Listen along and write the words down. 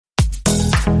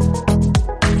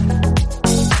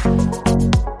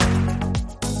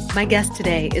My guest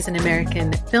today is an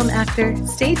American film actor,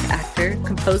 stage actor,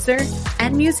 composer,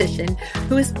 and musician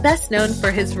who is best known for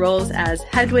his roles as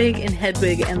Hedwig in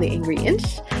Hedwig and the Angry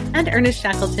Inch and Ernest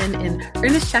Shackleton in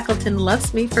Ernest Shackleton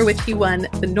Loves Me, for which he won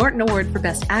the Norton Award for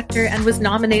Best Actor and was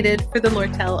nominated for the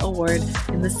Lortel Award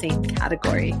in the same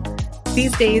category.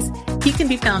 These days, he can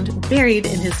be found buried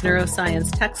in his neuroscience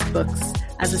textbooks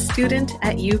as a student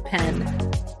at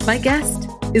UPenn. My guest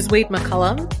is Wade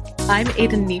McCollum. I'm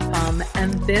Aidan Nepom,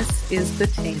 and this is the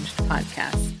Changed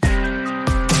Podcast.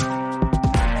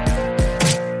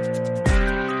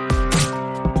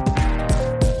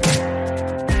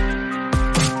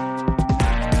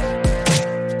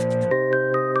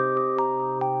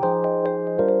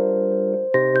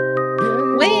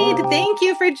 Wade, thank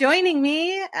you for joining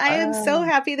me. I am so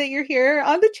happy that you're here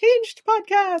on the Changed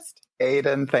Podcast.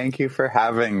 Aidan, thank you for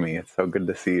having me. It's so good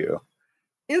to see you.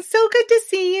 It's so good to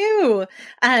see you.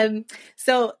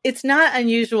 So it's not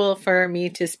unusual for me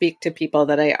to speak to people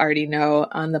that I already know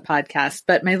on the podcast,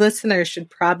 but my listeners should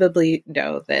probably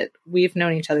know that we've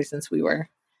known each other since we were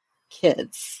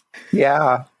kids.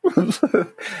 Yeah.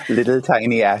 Little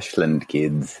tiny Ashland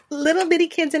kids. Little bitty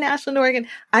kids in Ashland, Oregon.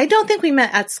 I don't think we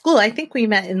met at school. I think we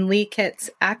met in Lee Kitt's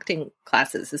acting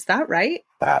classes. Is that right?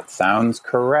 That sounds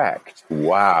correct.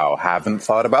 Wow. Haven't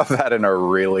thought about that in a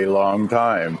really long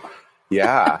time.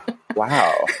 Yeah.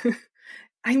 Wow.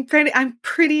 I'm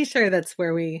pretty sure that's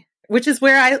which is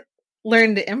where I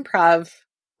learned improv.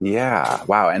 Yeah.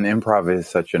 Wow. And improv is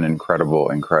such an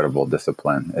incredible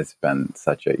discipline. It's been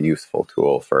such a useful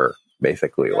tool for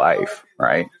basically life,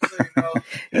 right?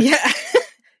 Yeah.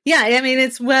 Yeah. I mean,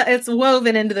 it's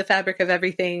woven into the fabric of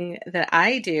everything that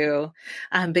I do.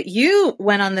 But you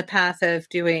went on the path of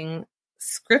doing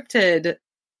scripted,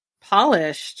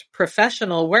 polished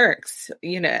professional works,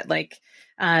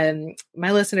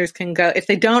 my listeners can go, if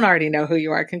they don't already know who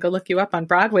you are, can go look you up on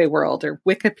Broadway World or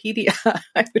Wikipedia,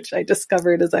 which I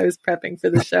discovered as I was prepping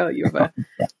for the show. You have a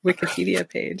Wikipedia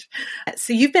page.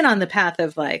 So you've been on the path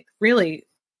of really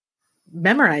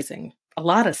memorizing a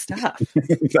lot of stuff.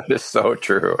 That is so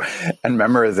true. And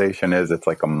memorization it's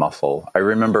like a muscle. I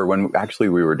remember when actually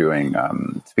we were doing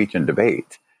speech and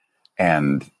debate,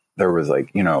 and there was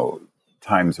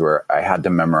times where I had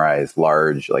to memorize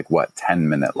large,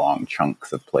 10-minute long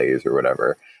chunks of plays or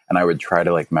whatever. And I would try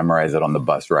to memorize it on the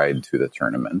bus ride to the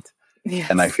tournament.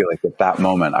 Yes. And I feel like at that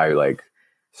moment, I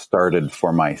started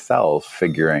for myself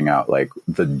figuring out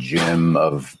the gym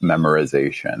of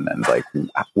memorization and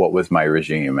what was my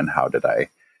regime and how did I,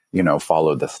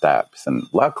 follow the steps. And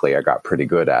luckily I got pretty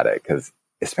good at it because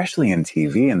especially in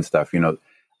TV and stuff,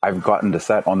 I've gotten to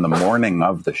set on the morning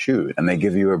of the shoot and they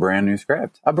give you a brand new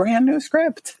script. And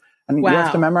wow. You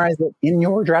have to memorize it in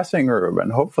your dressing room.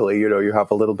 And hopefully, you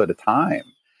have a little bit of time.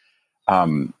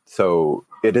 So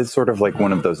it is sort of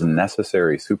one of those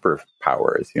necessary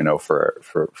superpowers,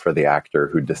 for the actor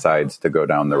who decides to go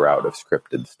down the route of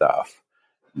scripted stuff.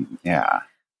 Yeah.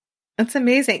 That's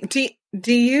amazing.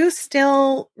 Do you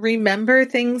still remember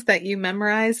things that you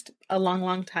memorized a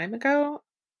long time ago?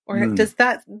 Or does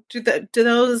do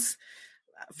those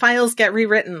files get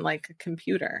rewritten like a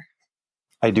computer?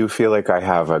 I do feel like I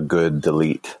have a good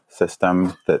delete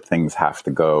system that things have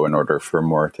to go in order for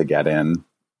more to get in.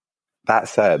 That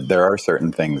said, there are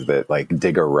certain things that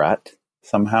dig a rut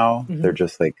somehow. Mm-hmm. They're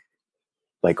just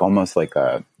almost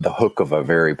the hook of a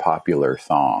very popular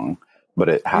song, but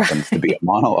it happens to be a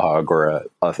monologue or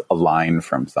a line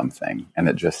from something. And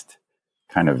it just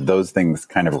those things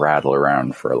rattle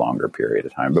around for a longer period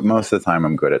of time. But most of the time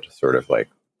I'm good at just sort of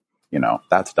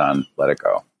that's done, let it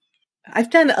go. I've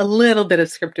done a little bit of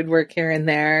scripted work here and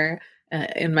there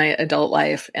in my adult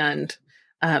life. And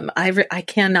I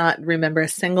cannot remember a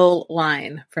single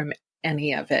line from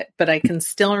any of it, but I can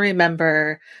still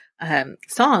remember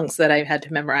songs that I had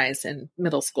to memorize in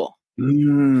middle school.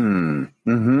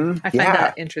 Mm-hmm. I find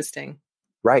that interesting.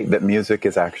 Right, that music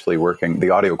is actually working.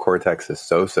 The audio cortex is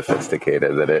so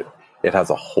sophisticated that it has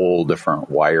a whole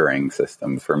different wiring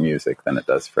system for music than it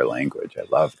does for language. I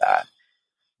love that.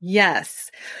 Yes.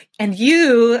 And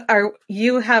you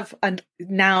have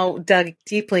now dug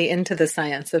deeply into the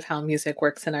science of how music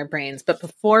works in our brains. But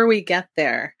before we get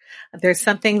there, there's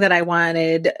something that I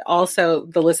wanted also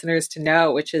the listeners to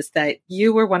know, which is that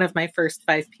you were one of my first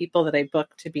 5 people that I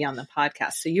booked to be on the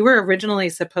podcast. So you were originally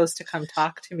supposed to come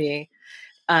talk to me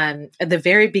at the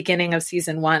very beginning of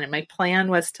season 1. And my plan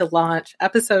was to launch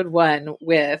episode 1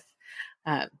 with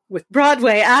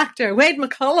Broadway actor Wade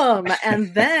McCollum.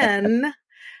 And then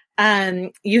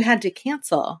you had to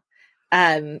cancel.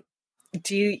 Can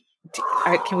we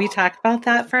talk about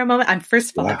that for a moment? I'm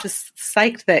just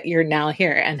psyched that you're now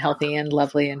here and healthy and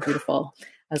lovely and beautiful.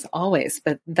 as always.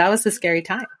 But that was a scary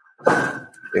time.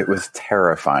 It was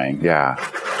terrifying. Yeah.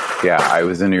 Yeah. I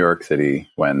was in New York City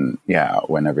when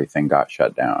everything got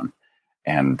shut down.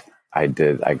 And I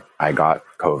got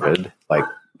COVID, like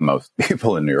most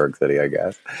people in New York City, I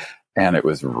guess. And it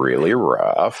was really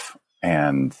rough.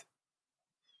 And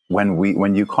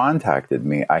when you contacted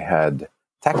me, I had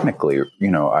technically,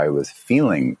 I was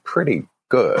feeling pretty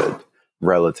good,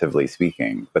 relatively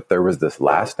speaking. But there was this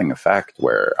lasting effect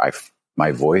where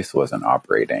my voice wasn't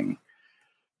operating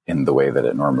in the way that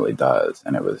it normally does.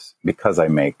 And it was because I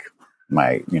make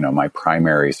my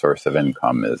primary source of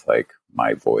income is like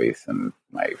my voice and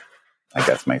I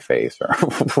guess my face or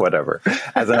whatever.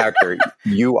 As an actor,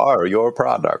 you are your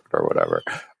product or whatever.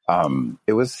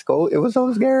 It was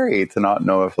so scary to not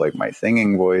know if like my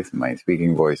singing voice and my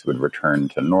speaking voice would return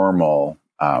to normal.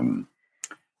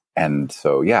 And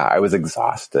so, yeah, I was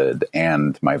exhausted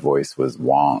and my voice was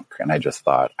wonk. And I just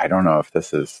thought, I don't know if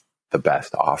this is the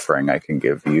best offering I can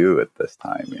give you at this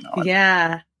time,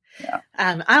 Yeah.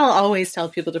 I'll always tell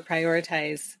people to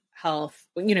prioritize health.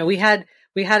 We had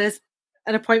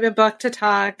an appointment booked to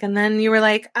talk, and then you were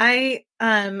like, I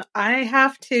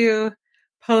have to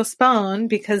postpone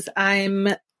because I'm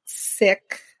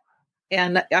sick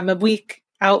and I'm a week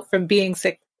out from being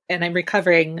sick and I'm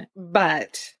recovering,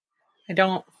 but I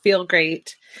don't feel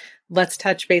great. Let's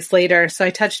touch base later. So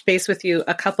I touched base with you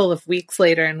a couple of weeks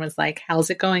later and was like, how's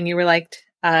it going? You were like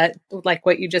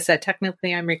what you just said,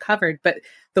 technically I'm recovered, but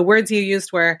the words you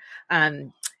used were,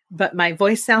 but my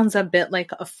voice sounds a bit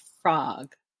like a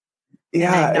frog.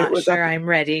 Yeah. And I'm not sure I'm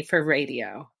ready for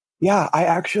radio. Yeah,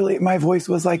 my voice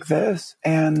was like this,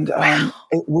 and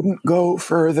it wouldn't go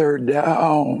further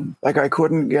down. Like I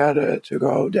couldn't get it to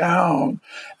go down.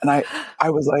 And I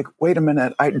was like, wait a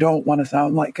minute, I don't want to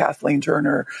sound like Kathleen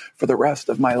Turner for the rest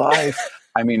of my life.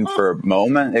 I mean, for a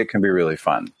moment, it can be really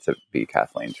fun to be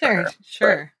Kathleen Turner.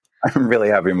 Sure. I'm really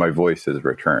happy my voice has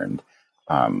returned.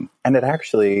 And it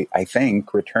actually, I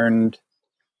think, returned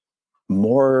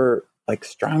more like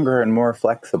stronger and more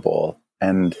flexible.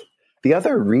 And the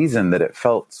other reason that it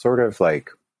felt sort of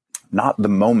like not the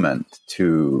moment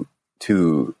to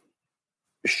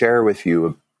share with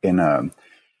you in a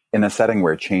setting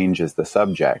where change is the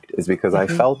subject is because I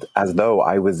felt as though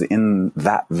I was in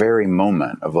that very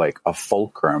moment of like a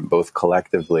fulcrum, both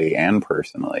collectively and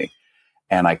personally.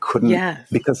 And I couldn't,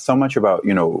 because so much about,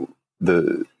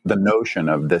 the notion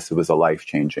of this was a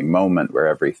life-changing moment where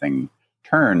everything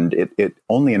turned, it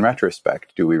only in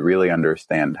retrospect do we really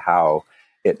understand how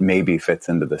it maybe fits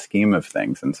into the scheme of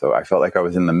things. And so I felt like I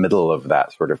was in the middle of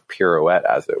that sort of pirouette,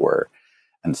 as it were.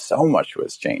 And so much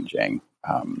was changing.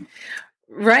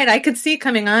 Right. I could see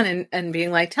coming on and being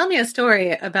like, tell me a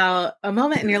story about a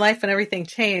moment in your life when everything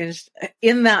changed.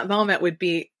 In that moment would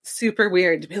be super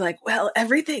weird to be like, well,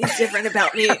 everything is different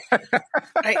about me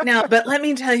right now, but let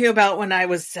me tell you about when I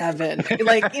was 7.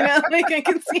 Like, I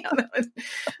can see how that would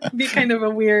be kind of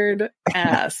a weird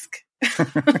ask.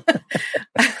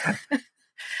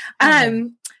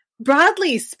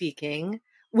 Broadly speaking,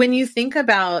 when you think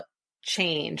about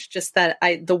change, just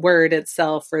the word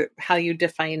itself or how you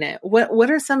define it,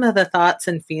 what are some of the thoughts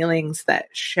and feelings that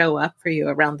show up for you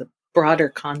around the broader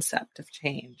concept of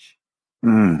change?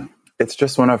 It's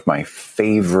just one of my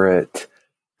favorite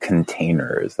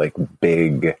containers, like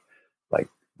big, like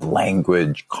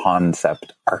language,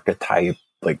 concept, archetype,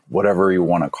 like whatever you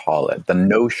want to call it, the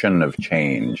notion of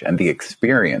change and the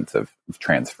experience of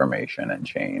transformation and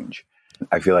change.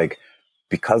 I feel like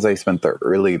because I spent the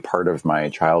early part of my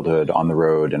childhood on the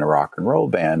road in a rock and roll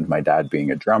band, my dad being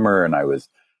a drummer, and I was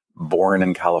born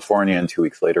in California, and 2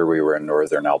 weeks later we were in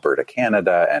northern Alberta,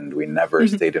 Canada, and we never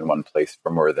stayed in one place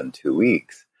for more than 2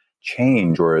 weeks.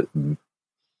 Change, or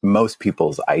most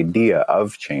people's idea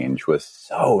of change, was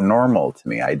so normal to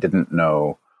me. I didn't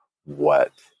know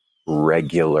what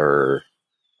regular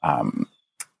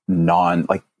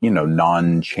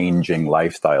non-changing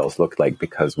lifestyles looked like,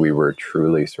 because we were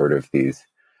truly sort of these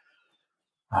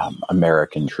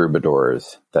American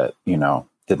troubadours that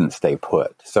didn't stay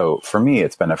put. So for me,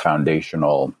 it's been a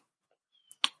foundational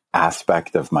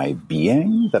aspect of my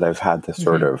being that I've had to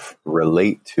sort of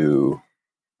relate to.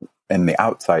 In the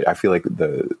outside, I feel like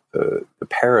the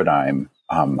paradigm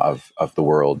of the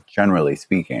world, generally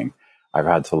speaking, I've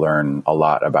had to learn a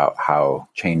lot about how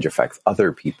change affects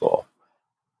other people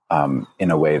in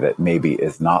a way that maybe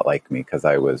is not like me, because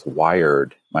I was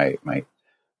wired, my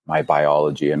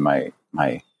biology and my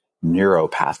neuro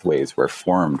pathways were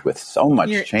formed with so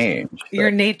much change.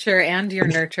 Your nature and your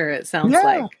nurture, it sounds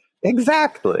like.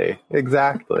 Exactly.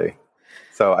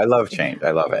 So I love change.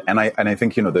 I love it. And I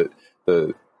think,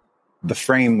 the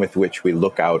frame with which we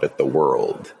look out at the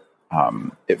world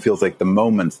it feels like the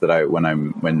moments that when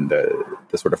the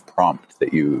sort of prompt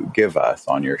that you give us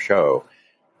on your show,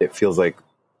 it feels like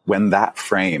when that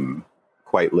frame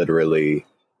quite literally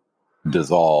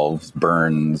dissolves,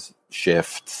 burns,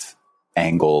 shifts,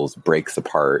 angles, breaks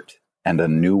apart, and a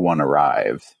new one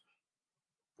arrives,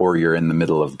 or you're in the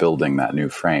middle of building that new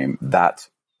frame, that's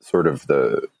sort of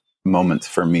the moments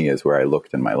for me is where I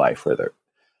looked in my life where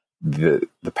the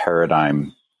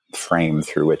paradigm frame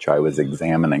through which I was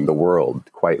examining the world,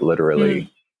 quite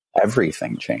literally,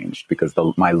 everything changed because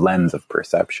my lens of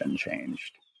perception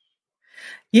changed.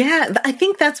 Yeah, I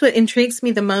think that's what intrigues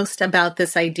me the most about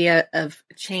this idea of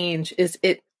change is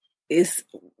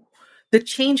the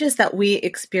changes that we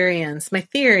experience. My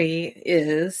theory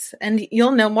is, and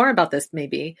you'll know more about this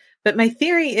maybe, but my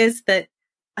theory is that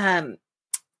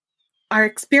our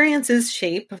experiences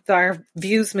shape our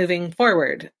views moving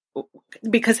forward,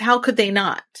 because how could they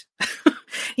not?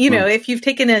 If you've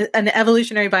taken an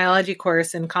evolutionary biology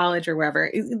course in college or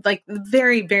wherever, like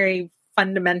very, very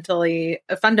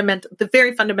the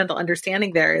very fundamental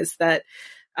understanding there is that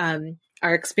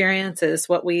our experiences,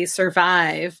 what we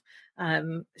survive,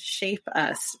 shape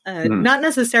us. Not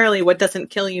necessarily what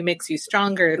doesn't kill you makes you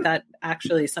stronger. That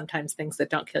actually sometimes things that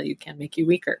don't kill you can make you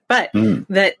weaker, but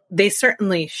that they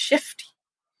certainly shift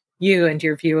you and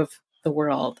your view of the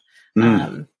world.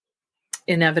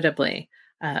 Inevitably,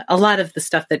 a lot of the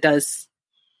stuff that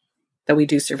we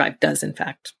do survive does in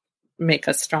fact make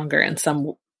us stronger in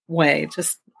some way.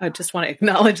 I just want to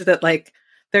acknowledge that, like,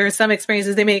 there are some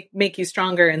experiences they make you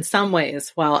stronger in some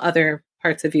ways, while other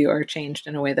parts of you are changed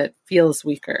in a way that feels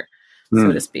weaker,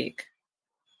 so to speak.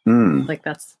 Like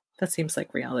that seems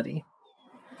like reality.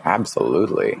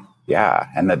 Absolutely. Yeah.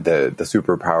 And that the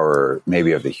superpower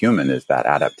maybe of the human is that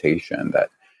adaptation, that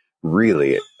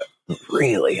really,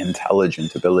 really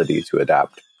intelligent ability to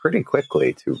adapt pretty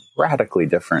quickly to radically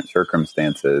different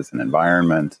circumstances and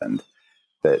environments. And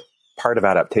that part of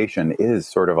adaptation is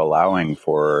sort of allowing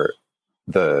for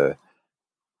the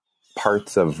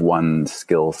parts of one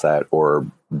skill set or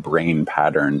brain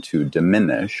pattern to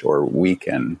diminish or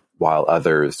weaken while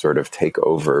others sort of take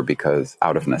over, because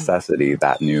out of necessity,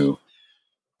 that new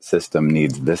system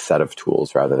needs this set of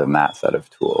tools rather than that set of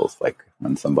tools. Like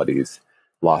when somebody's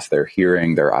lost their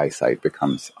hearing, their eyesight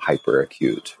becomes hyper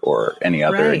acute, or any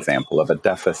other example of a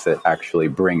deficit actually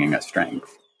bringing a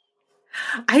strength.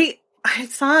 I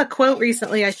saw a quote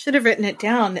recently. I should have written it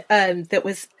down.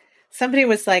 Somebody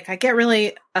was like, I get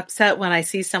really upset when I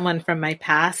see someone from my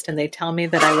past and they tell me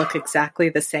that I look exactly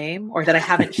the same or that I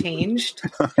haven't changed.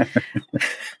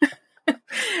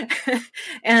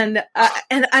 And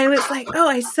I was like, oh,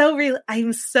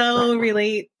 I'm so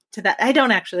relate to that. I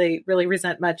don't actually really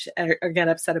resent much or get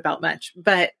upset about much,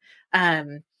 but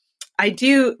I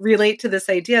do relate to this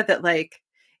idea that, like,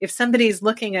 if somebody's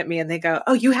looking at me and they go,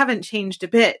 oh, you haven't changed a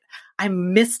bit,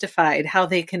 I'm mystified how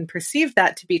they can perceive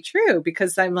that to be true,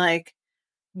 because I'm like,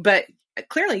 but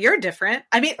clearly you're different.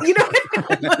 I mean,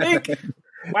 like,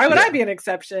 why would I be an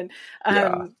exception?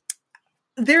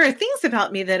 There are things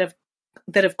about me that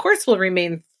of course will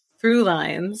remain through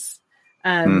lines.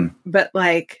 But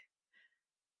like,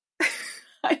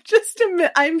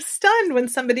 I'm stunned when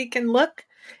somebody can look.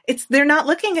 They're not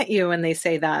looking at you when they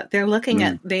say that. They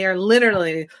are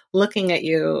literally looking at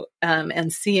you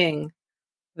and seeing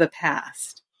the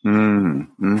past.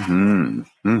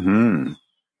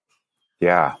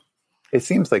 Yeah. It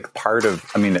seems like part of,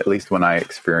 at least when I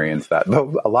experience that,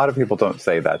 though a lot of people don't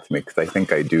say that to me, because I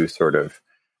think I do sort of,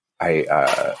 I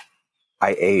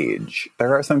age.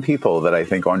 There are some people that I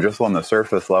think on the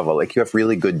surface level, like, you have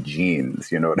really good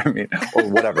genes, you know what I mean? Or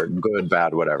whatever, good,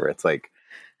 bad, whatever. It's like,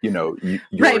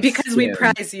 right, because we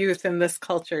prize youth in this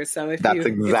culture. So if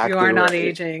you are not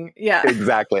aging,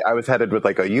 exactly. I was headed with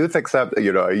like a youth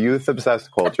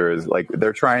obsessed culture is like,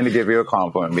 they're trying to give you a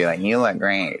compliment and be like, you look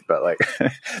great. But like,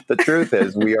 the truth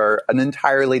is we are an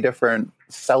entirely different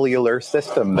cellular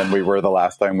system than we were the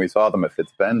last time we saw them, if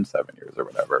it's been 7 years or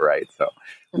whatever. Right. So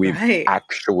we've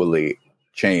actually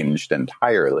changed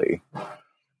entirely.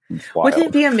 Wouldn't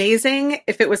it be amazing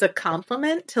if it was a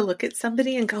compliment to look at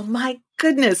somebody and go, my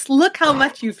goodness, look how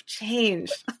much you've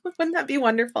changed? Wouldn't that be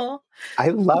wonderful?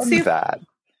 I love that.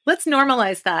 Let's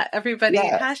normalize that, everybody.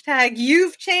 Hashtag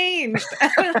you've changed.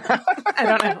 I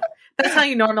don't know. That's how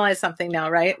you normalize something now,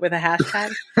 right? With a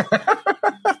hashtag.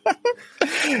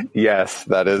 Yes,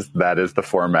 that is the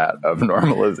format of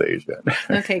normalization.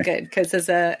 Okay, good. Because as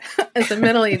a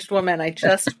middle-aged woman, I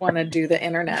just want to do the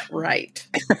internet right.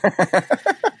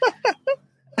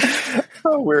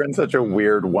 We're in such a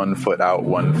weird 1 foot out,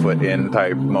 1 foot in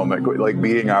type moment. Like,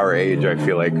 being our age, I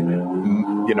feel like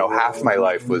half my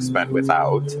life was spent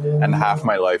without and half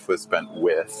my life was spent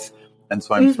with. And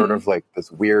so I'm sort of like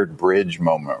this weird bridge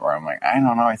moment where I'm like, I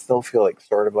don't know, I still feel like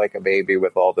sort of like a baby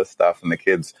with all this stuff and the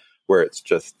kids where it's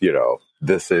just,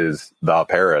 this is the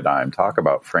paradigm. Talk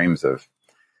about frames of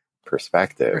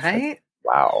perspective. Right?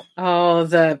 Wow. Oh,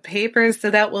 the papers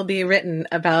that will be written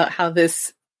about how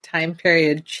this time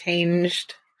period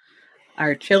changed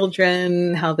our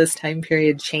children, how this time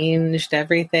period changed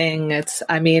everything. This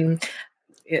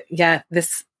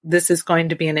is going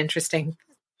to be an interesting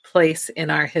place in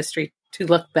our history to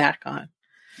look back on.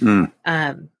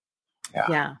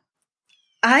 Yeah.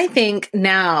 I think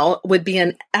now would be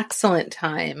an excellent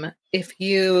time if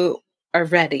you are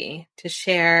ready to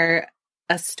share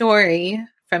a story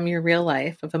from your real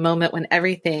life of a moment when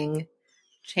everything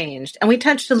changed. And we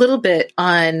touched a little bit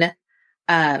on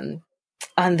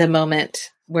the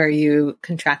moment where you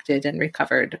contracted and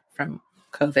recovered from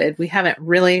COVID. We haven't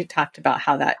really talked about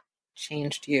how that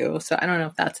changed you. So I don't know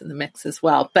if that's in the mix as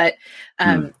well. But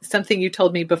something you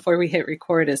told me before we hit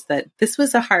record is that this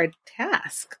was a hard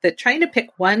task, that trying to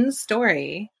pick one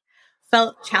story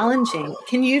felt challenging.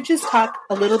 Can you just talk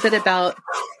a little bit about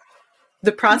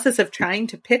the process of trying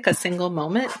to pick a single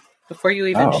moment before you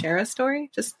even share a story?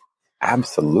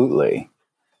 Absolutely.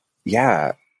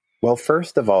 Yeah. Well,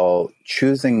 first of all,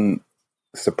 choosing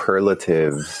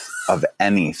superlatives of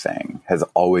anything has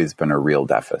always been a real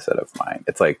deficit of mine.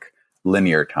 It's like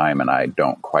linear time and I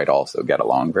don't quite also get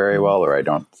along very well, or I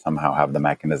don't somehow have the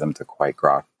mechanism to quite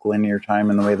grok linear time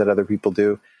in the way that other people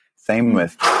do. Same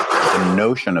with the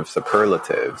notion of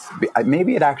superlatives.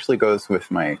 Maybe it actually goes with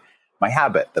my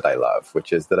habit that I love,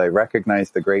 which is that I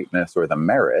recognize the greatness or the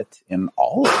merit in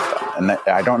all of them. And that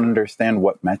I don't understand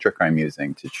what metric I'm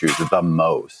using to choose the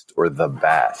most or the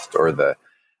best or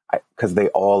because they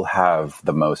all have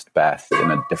the most best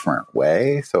in a different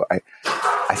way. So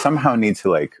I somehow need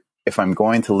to if I'm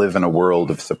going to live in a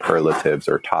world of superlatives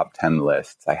or top 10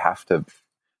 lists, I have to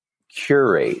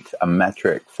curate a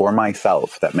metric for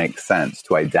myself that makes sense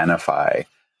to identify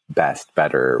best,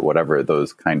 better, whatever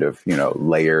those kind of,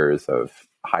 layers of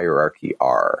hierarchy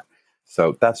are.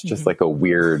 So that's just like a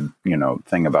weird,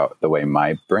 thing about the way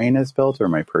my brain is built or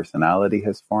my personality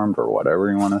has formed or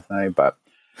whatever you want to say. But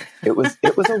it was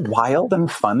a wild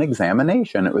and fun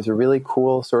examination. It was a really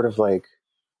cool sort of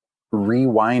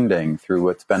rewinding through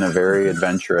what's been a very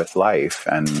adventurous life.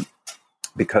 And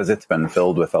because it's been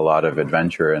filled with a lot of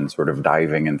adventure and sort of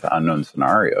diving into unknown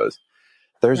scenarios,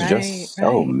 there's just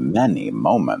so many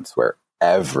moments where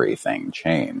everything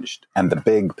changed. And the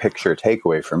big picture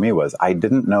takeaway for me was I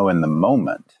didn't know in the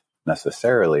moment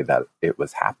necessarily that it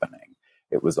was happening.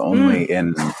 It was only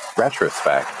in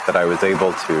retrospect that I was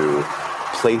able to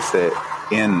place it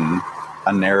in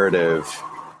a narrative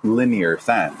linear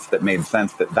sense that made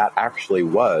sense that actually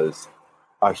was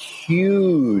a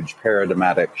huge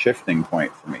paradigmatic shifting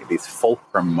point for me, these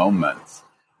fulcrum moments.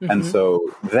 And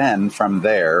so then from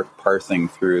there, parsing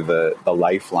through the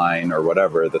lifeline or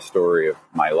whatever, the story of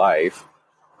my life,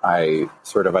 I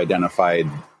sort of identified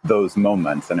those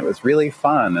moments and it was really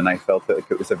fun. And I felt like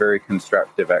it was a very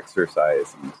constructive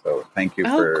exercise. And so thank you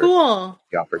for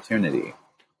the opportunity.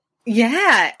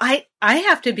 Yeah, I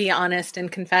have to be honest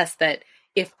and confess that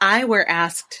if I were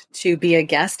asked to be a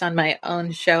guest on my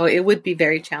own show, it would be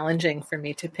very challenging for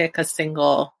me to pick a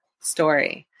single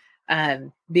story.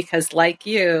 Because like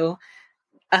you,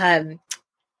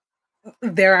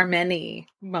 there are many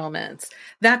moments.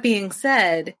 That being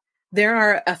said, there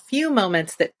are a few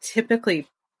moments that typically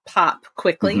pop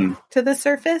quickly to the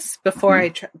surface before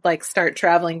I start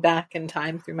traveling back in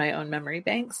time through my own memory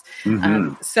banks.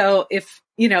 So if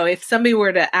somebody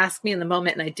were to ask me in the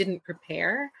moment and I didn't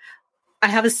prepare, I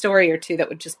have a story or two that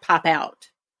would just pop out.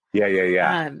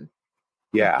 Yeah.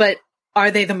 But are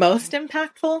they the most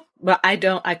impactful? Well,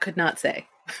 I could not say.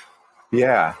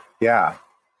 Yeah.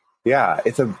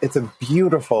 It's a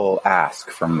beautiful ask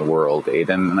from the world,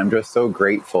 Aidan. And I'm just so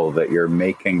grateful that you're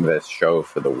making this show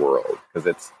for the world because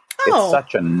it's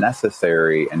such a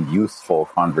necessary and useful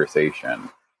conversation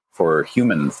for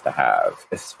humans to have,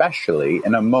 especially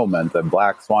in a moment, a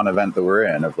black swan event that we're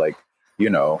in of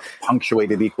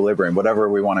punctuated equilibrium, whatever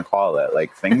we want to call it.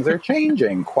 Things are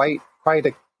changing quite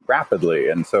rapidly.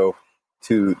 And so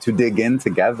to dig in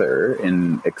together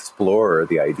and explore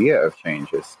the idea of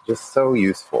change is just so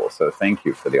useful. So thank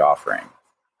you for the offering.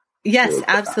 Yes, really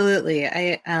absolutely.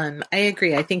 I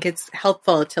agree. I think it's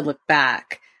helpful to look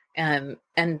back and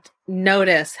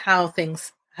notice how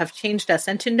things have changed us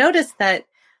and to notice that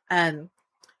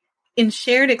in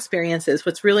shared experiences,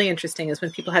 what's really interesting is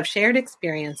when people have shared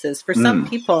experiences, for some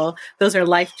people, those are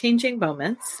life-changing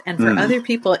moments. And for other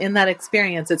people in that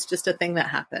experience, it's just a thing that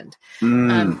happened.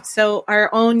 So our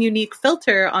own unique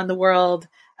filter on the world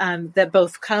that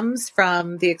both comes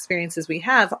from the experiences we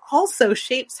have also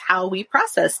shapes how we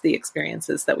process the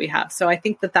experiences that we have. So I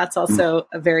think that that's also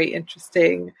a very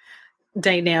interesting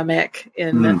dynamic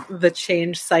in the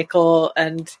change cycle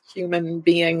and human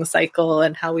being cycle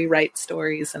and how we write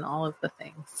stories and all of the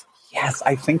things. Yes,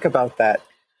 I think about that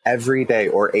every day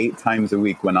or 8 times a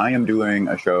week when I am doing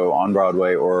a show on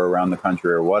Broadway or around the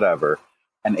country or whatever.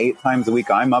 And 8 times a week,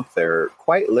 I'm up there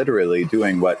quite literally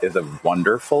doing what is a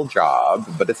wonderful job.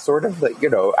 But it's sort of like,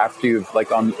 after you've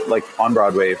on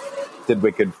Broadway, did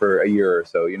Wicked for a year or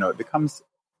so, it becomes,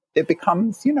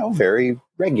 very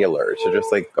regular to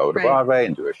just go to Broadway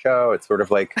and do a show. It's sort of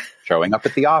like showing up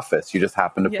at the office. You just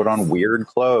happen to put on weird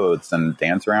clothes and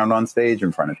dance around on stage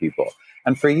in front of people.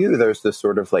 And for you, there's this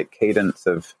sort of cadence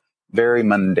of very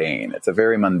mundane. It's a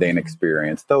very mundane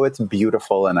experience, though it's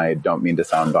beautiful. And I don't mean to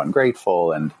sound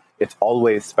ungrateful. And it's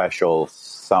always special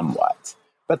somewhat.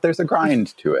 But there's a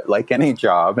grind to it. Like any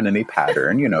job and any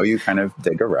pattern, you kind of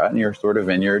dig a rut and you're sort of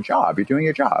in your job. You're doing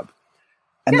your job.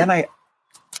 And then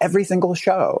every single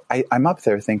show, I'm up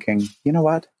there thinking, you know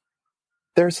what?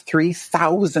 There's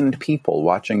 3,000 people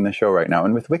watching the show right now.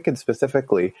 And with Wicked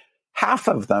specifically, half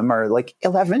of them are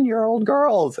 11-year-old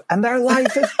girls. And their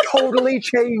life is totally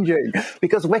changing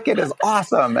because Wicked is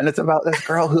awesome. And it's about this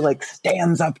girl who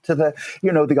stands up to the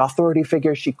authority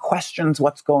figure. She questions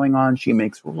what's going on. She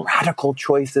makes radical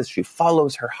choices. She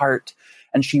follows her heart.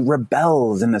 And she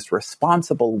rebels in this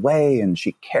responsible way. And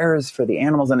she cares for the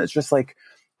animals. And it's just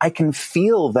I can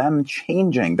feel them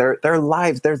changing their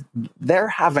lives. They're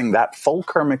having that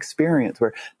fulcrum experience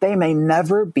where they may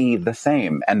never be the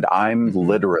same. And I'm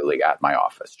literally at my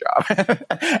office job.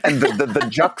 And the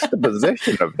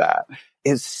juxtaposition of that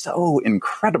is so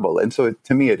incredible. And so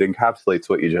to me, it encapsulates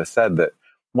what you just said, that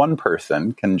one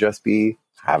person can just be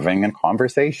having a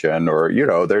conversation or,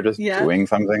 they're just doing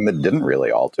something that didn't really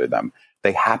alter them.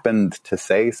 They happened to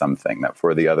say something that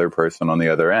for the other person on the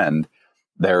other end,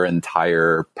 their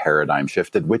entire paradigm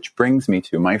shifted, which brings me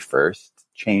to my first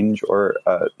change or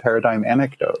paradigm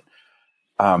anecdote.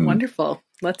 Wonderful.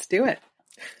 Let's do it.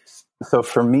 So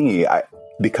for me,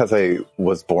 because I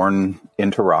was born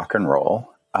into rock and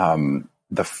roll,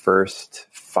 the first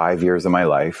 5 years of my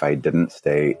life, I didn't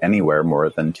stay anywhere more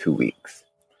than 2 weeks.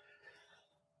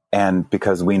 And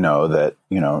because we know that,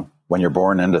 when you're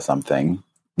born into something,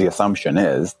 the assumption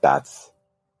is that's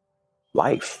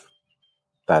life.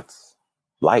 That's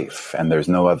life. And there's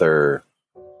no other,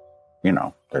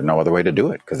 there's no other way to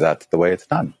do it because that's the way it's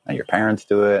done. And your parents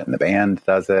do it and the band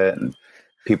does it. And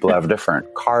people have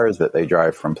different cars that they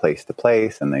drive from place to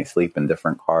place and they sleep in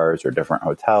different cars or different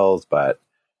hotels,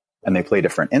 and they play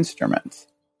different instruments.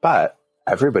 But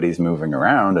everybody's moving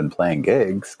around and playing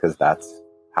gigs because that's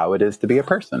how it is to be a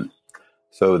person.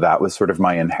 So that was sort of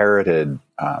my inherited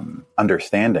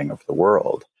understanding of the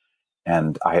world.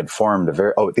 And I had formed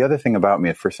the other thing about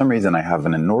me, for some reason, I have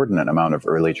an inordinate amount of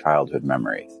early childhood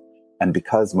memories. And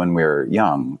because when we're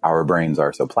young, our brains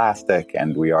are so plastic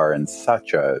and we are in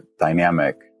such a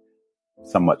dynamic,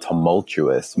 somewhat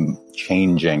tumultuous,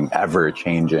 changing,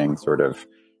 ever-changing sort of,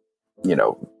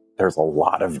 there's a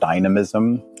lot of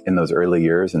dynamism in those early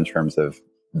years in terms of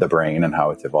the brain and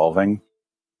how it's evolving,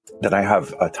 that I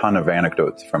have a ton of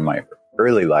anecdotes from my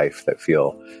early life that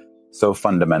feel so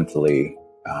fundamentally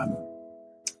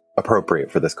appropriate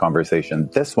for this conversation.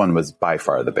 This one was by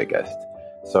far the biggest.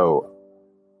 So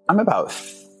I'm about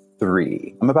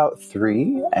three,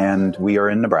 and we are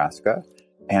in Nebraska,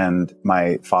 and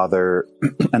my father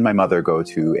and my mother go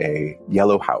to a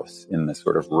yellow house in this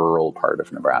sort of rural part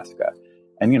of Nebraska.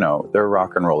 And, they're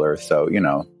rock and rollers. So,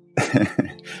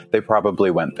 they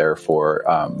probably went there for,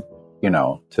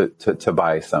 to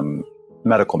buy some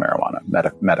medical marijuana.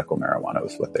 Medical marijuana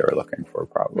was what they were looking for,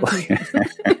 probably.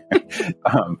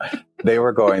 They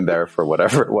were going there for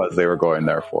whatever it was they were going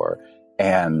there for.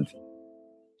 And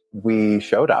we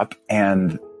showed up,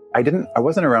 and I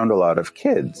wasn't around a lot of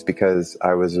kids because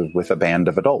I was with a band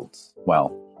of adults.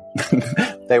 Well,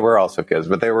 they were also kids,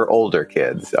 but they were older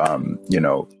kids.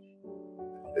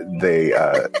 They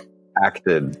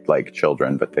acted like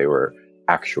children, but they were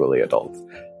actually adults.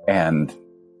 And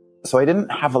so I didn't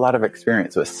have a lot of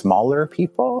experience with smaller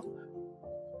people.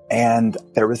 And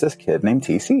there was this kid named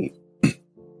TC.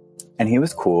 And he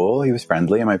was cool. He was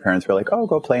friendly. And my parents were like, oh,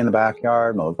 go play in the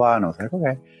backyard, blah, blah, blah. And I was like,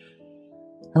 okay.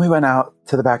 And we went out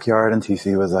to the backyard and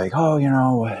TC was like, oh,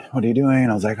 what are you doing?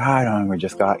 And I was like, I don't know. We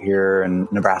just got here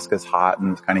and Nebraska's hot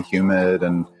and it's kind of humid.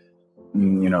 And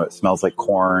it smells like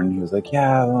corn. He was like,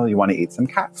 yeah, well, you want to eat some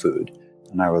cat food?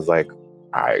 And I was like,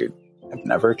 I have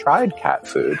never tried cat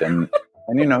food. And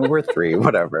we're 3,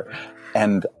 whatever.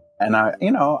 And I,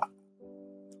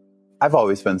 I've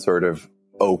always been sort of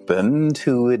open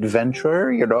to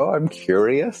adventure, I'm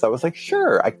curious. I was like,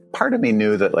 sure. Part of me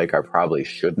knew that like I probably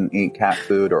shouldn't eat cat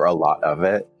food or a lot of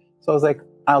it. So I was like,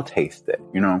 I'll taste it,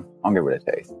 I'll give it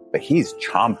a taste. But he's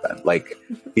chomping like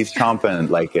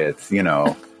it's,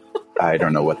 I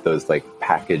don't know what those like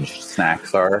packaged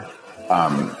snacks are.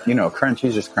 Crunch,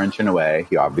 he's just crunching away.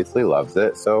 He obviously loves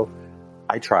it. So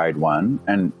I tried one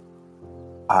and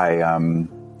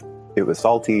it was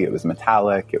salty, it was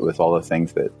metallic, it was all the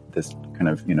things that this kind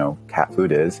of, cat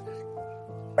food is.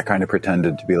 I kind of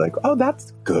pretended to be like, oh,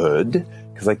 that's good,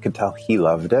 because I could tell he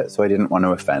loved it, so I didn't want to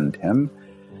offend him.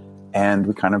 And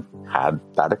we kind of had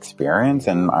that experience,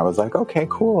 and I was like, okay,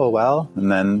 cool, well,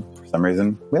 and then for some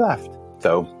reason we left.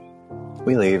 So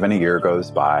we leave, and a year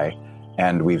goes by,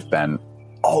 and we've been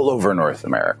all over North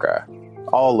America,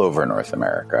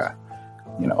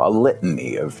 a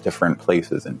litany of different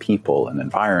places and people and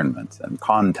environments and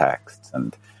contexts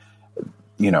and,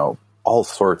 all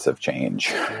sorts of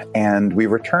change. And we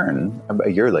return a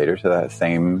year later to that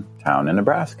same town in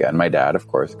Nebraska. And my dad, of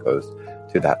course, goes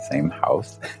to that same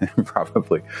house,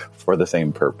 probably for the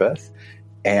same purpose.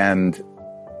 And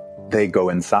they go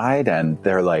inside and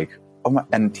they're like, oh my,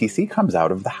 and TC comes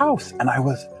out of the house. And I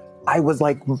was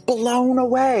like blown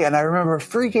away. And I remember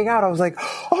freaking out. I was like,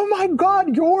 oh my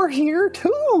God, you're here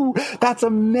too. That's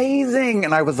amazing.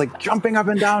 And I was like jumping up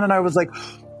and down, and I was like,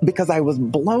 because I was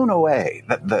blown away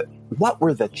that what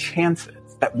were the chances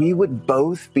that we would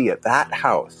both be at that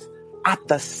house at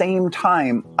the same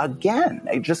time again?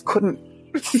 I just couldn't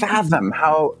fathom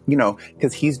how,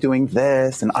 because he's doing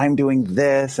this and I'm doing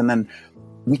this. And then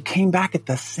we came back at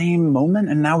the same moment,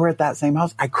 and now we're at that same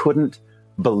house. I couldn't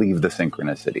believe the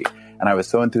synchronicity. And I was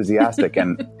so enthusiastic.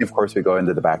 And of course we go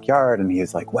into the backyard, and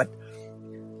he's like, what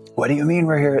do you mean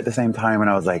we're here at the same time? And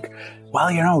I was like,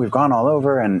 well, we've gone all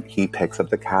over. And he picks up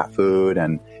the cat food,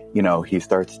 and, he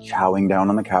starts chowing down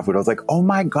on the cat food. I was like, oh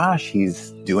my gosh,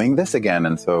 he's doing this again.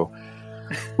 And so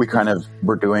we kind of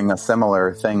were doing a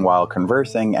similar thing while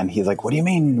conversing. And he's like, what do you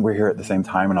mean we're here at the same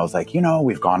time? And I was like,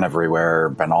 we've gone everywhere,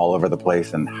 been all over the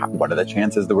place. And what are the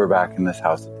chances that we're back in this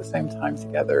house at the same time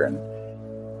together?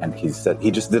 And he said he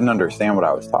just didn't understand what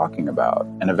I was talking about.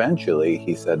 And eventually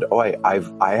he said, oh,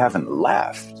 I haven't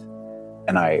left.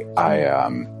 And I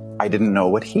didn't know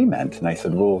what he meant. And I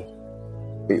said, well,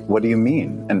 what do you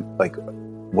mean? And like,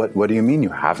 what do you mean you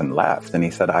haven't left? And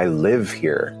he said, I live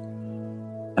here.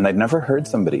 And I'd never heard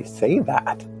somebody say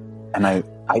that. And I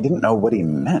didn't know what he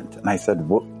meant. And I said,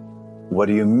 what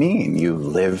do you mean you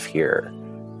live here?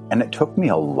 And it took me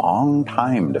a long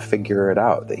time to figure it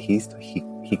out, that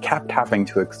he kept having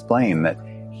to explain that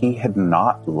he had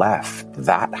not left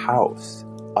that house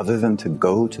other than to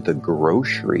go to the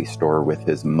grocery store with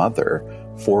his mother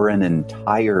for an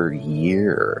entire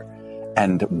year.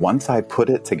 And once I put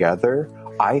it together,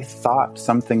 I thought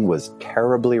something was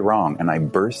terribly wrong, and I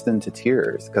burst into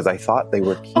tears because I thought they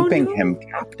were keeping him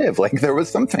captive. Like there was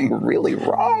something really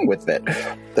wrong with it.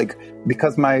 Like,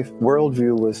 because my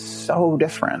worldview was so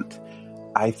different.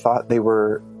 I thought they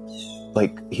were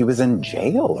like, he was in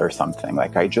jail or something.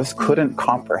 Like I just couldn't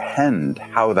comprehend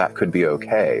how that could be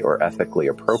okay or ethically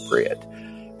appropriate.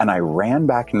 And I ran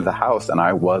back into the house, and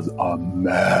I was a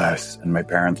mess. And my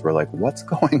parents were like, what's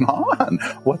going on?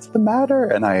 What's the matter?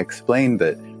 And I explained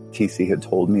that TC had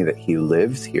told me that he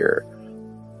lives here.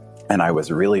 And I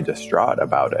was really distraught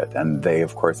about it. And they,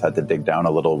 of course, had to dig down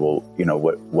a little. Well,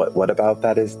 what about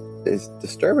that is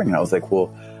disturbing? And I was like,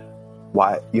 well,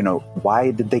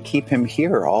 why did they keep him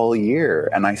here all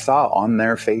year? And I saw on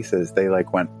their faces, they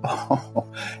like went,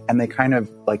 oh, and they kind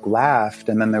of like laughed.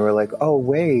 And then they were like, oh,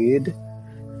 Wade.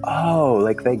 Oh,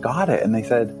 like they got it. And they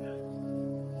said,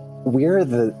 we're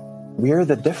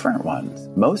the different ones.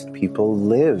 Most people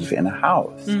live in a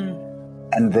house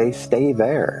and they stay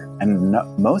there. And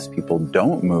most people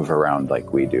don't move around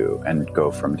like we do and go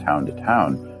from town to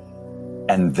town.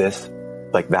 And this,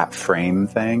 like that frame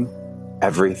thing,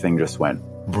 everything just went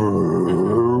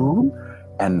boom.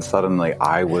 And suddenly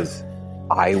I was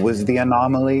the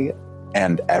anomaly,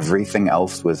 and everything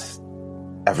else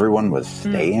everyone was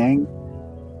staying.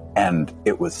 And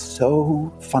it was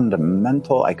so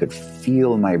fundamental. I could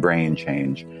feel my brain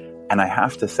change. And I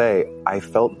have to say, I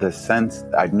felt this sense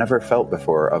I'd never felt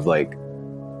before of like,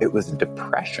 it was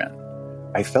depression.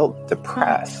 I felt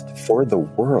depressed for the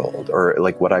world, or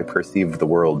like what I perceived the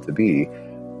world to be,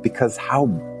 because how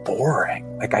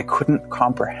boring. Like I couldn't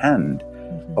comprehend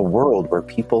a world where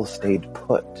people stayed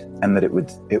put, and that it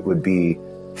would be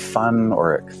fun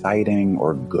or exciting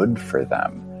or good for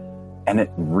them. And it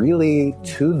really,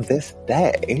 to this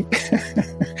day,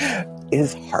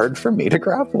 is hard for me to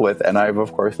grapple with. And I've,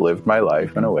 of course, lived my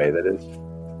life in a way that is,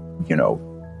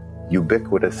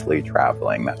 ubiquitously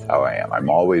traveling. That's how I am. I'm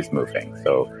always moving.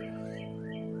 So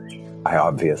I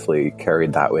obviously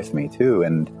carried that with me too.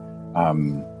 And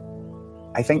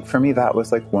I think for me, that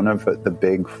was like one of the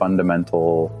big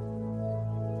fundamental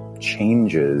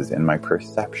changes in my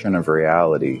perception of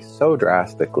reality so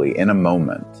drastically in a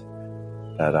moment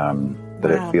that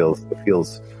it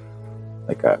feels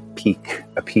like a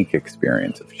peak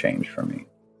experience of change for me.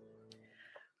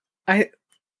 I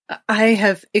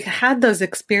have had those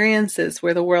experiences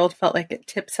where the world felt like it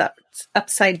tips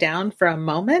upside down for a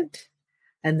moment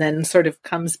and then sort of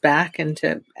comes back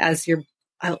into,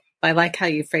 I like how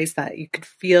you phrase that. You could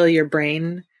feel your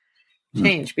brain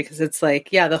change because it's like,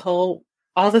 all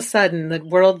of a sudden the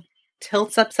world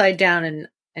tilts upside down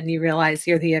and you realize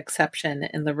you're the exception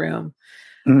in the room.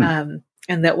 And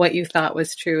that what you thought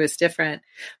was true is different.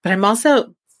 But I'm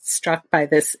also struck by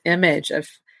this image of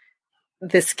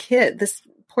this kid, this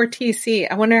poor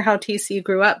TC. I wonder how TC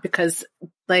grew up, because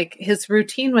like his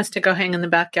routine was to go hang in the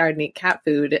backyard and eat cat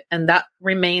food. And that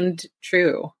remained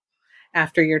true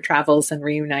after your travels and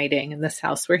reuniting in this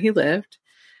house where he lived.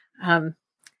 I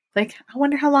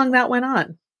wonder how long that went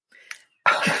on.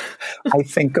 I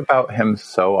think about him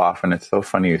so often. It's so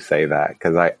funny you say that,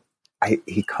 because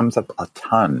he comes up a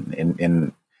ton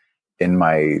in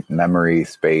my memory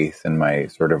space, in my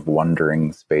sort of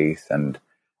wondering space. And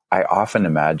I often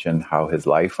imagine how his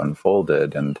life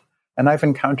unfolded. And I've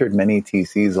encountered many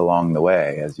TCs along the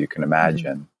way, as you can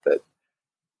imagine,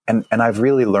 and I've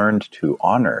really learned to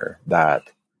honor that,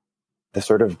 the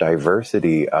sort of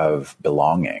diversity of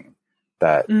belonging,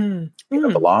 that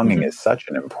belonging is such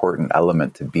an important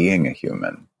element to being a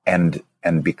human. And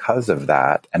because of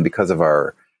that, and because of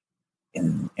our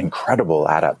incredible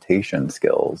adaptation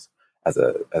skills as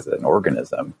an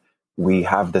organism, we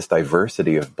have this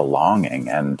diversity of belonging.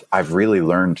 And I've really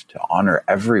learned to honor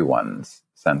everyone's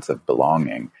sense of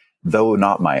belonging, though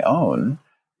not my own.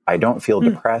 I don't feel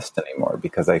depressed anymore,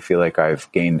 because I feel like I've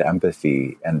gained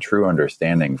empathy and true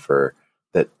understanding for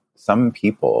that. Some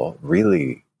people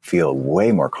really feel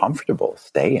way more comfortable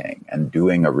staying and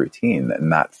doing a routine,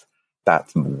 and that's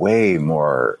way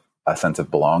more a sense of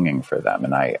belonging for them.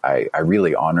 And I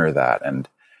really honor that. And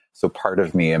so part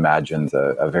of me imagines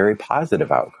a very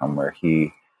positive outcome where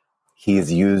he's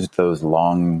used those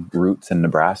long roots in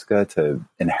Nebraska to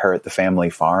inherit the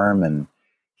family farm, and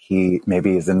he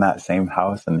maybe is in that same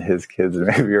house, and his kids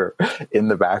maybe are in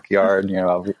the backyard,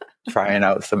 trying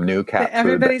out some new cat food.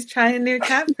 Everybody's trying new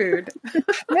cat food.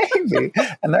 Maybe.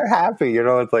 And they're happy.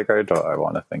 It's like, I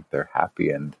want to think they're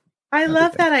happy. And I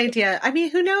love that idea. I mean,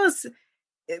 who knows?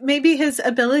 Maybe his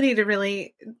ability to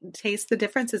really taste the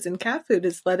differences in cat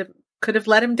food could have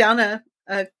led him down a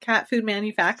cat food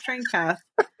manufacturing path.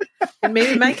 And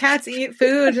maybe my cats eat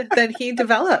food that he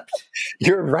developed.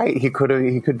 You're right. He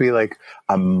could be like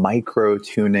a micro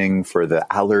tuning for the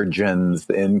allergens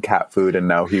in cat food, and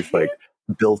now he's like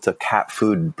built a cat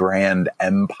food brand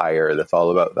empire that's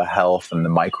all about the health and the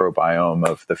microbiome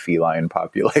of the feline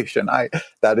population.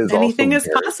 That is anything is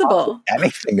possible.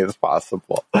 Anything is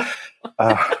possible. Oh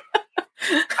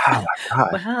my God!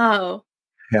 Wow.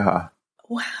 Yeah.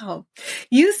 Wow.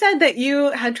 You said that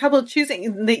you had trouble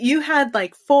choosing, that you had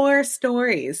like 4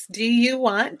 stories. Do you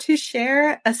want to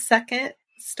share a second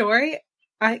story?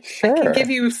 I can give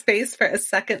you space for a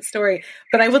second story,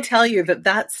 but I will tell you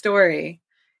that story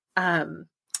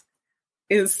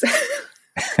is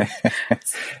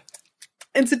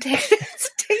it's a tasty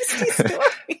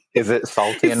story. Is it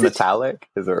salty and metallic?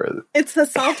 It's a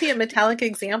salty and metallic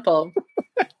example.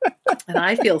 And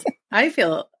I feel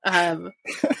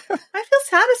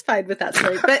satisfied with that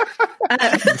story, but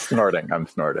I'm snorting. But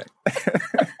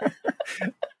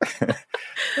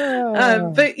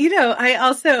I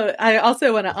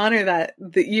also want to honor that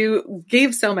you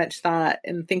gave so much thought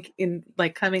and in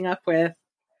like coming up with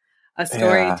a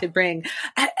story to bring.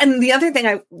 And the other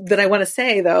thing that I want to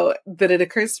say, though, that it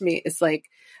occurs to me is like,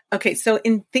 okay, so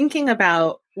in thinking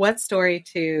about what story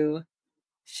to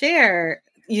share,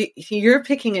 you're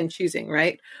picking and choosing,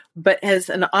 right? But as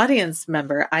an audience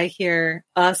member, I hear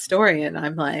a story and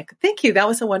I'm like, thank you. That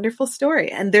was a wonderful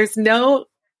story. And there's no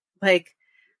like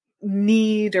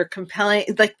need or compelling,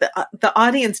 like the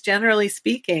audience, generally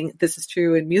speaking, this is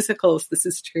true in musicals, this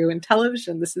is true in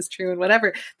television, this is true in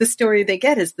whatever. The story they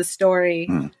get is the story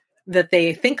that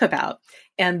they think about.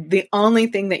 And the only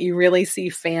thing that you really see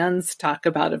fans talk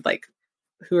about of like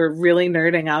who are really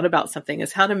nerding out about something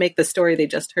is how to make the story they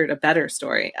just heard a better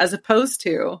story, as opposed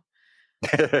to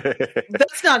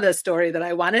that's not a story that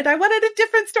I wanted. I wanted a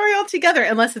different story altogether,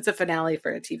 unless it's a finale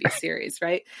for a TV series,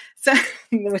 right? So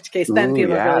in which case, then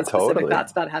people have really specific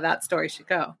thoughts about how that story should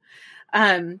go.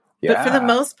 But for the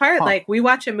most part, like we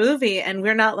watch a movie and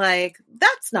we're not like,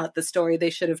 that's not the story they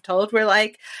should have told. We're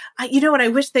like, you know what? I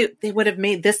wish they would have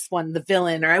made this one the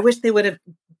villain, or I wish they would have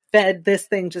fed this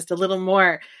thing just a little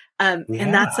more. And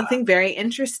that's something very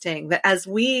interesting, that as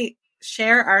we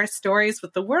share our stories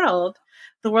with the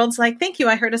world's like, thank you.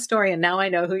 I heard a story and now I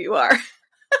know who you are,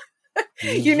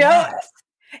 you know?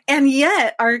 And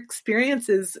yet our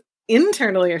experiences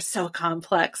internally are so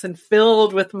complex and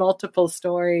filled with multiple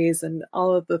stories and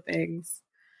all of the things.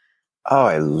 Oh,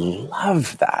 I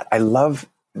love that. I love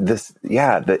this.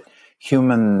 Yeah. That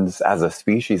humans as a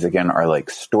species, again, are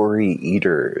like story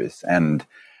eaters, and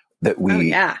that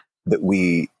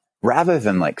we, rather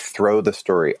than like throw the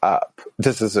story up,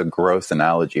 this is a gross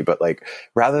analogy, but like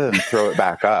rather than throw it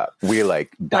back up, we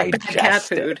like digest cat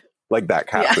food. It. Like that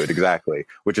cat food, exactly.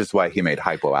 Which is why he made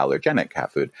hypoallergenic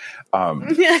cat food.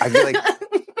 I feel like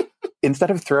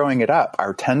instead of throwing it up,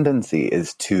 our tendency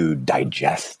is to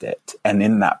digest it. And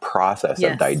in that process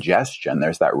of digestion,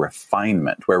 there's that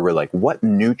refinement where we're like, what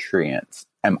nutrients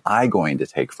am I going to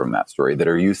take from that story that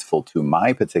are useful to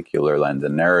my particular lens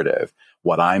and narrative,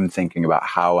 what I'm thinking about,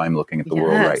 how I'm looking at the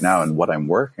world right now, and what I'm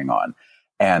working on.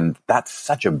 And that's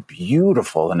such a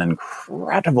beautiful and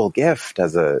incredible gift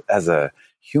as a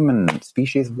human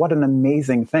species. What an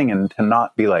amazing thing. And to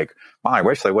not be like, oh, I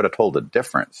wish I would have told a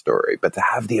different story, but to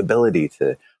have the ability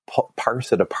to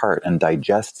parse it apart and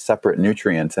digest separate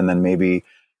nutrients, and then maybe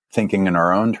thinking in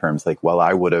our own terms, like, well,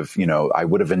 I would have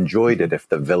enjoyed it if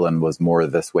the villain was more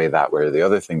this way, that way, or the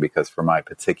other thing, because for my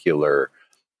particular,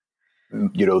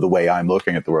 the way I'm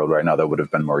looking at the world right now, that would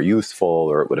have been more useful,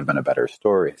 or it would have been a better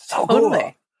story. So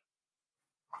cool.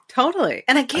 Totally.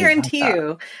 And I guarantee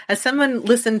you, as someone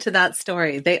listened to that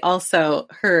story, they also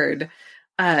heard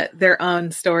their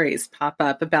own stories pop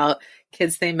up about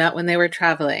kids they met when they were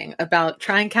traveling, about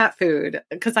trying cat food.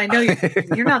 Because I know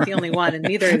you're not the only one, and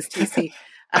neither is TC.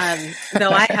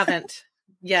 Though I haven't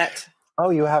yet. Oh,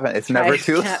 you haven't? It's never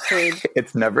too late.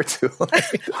 It's never too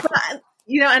late. But,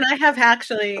 and I have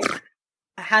actually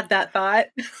had that thought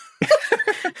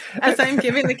as I'm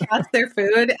giving the cats their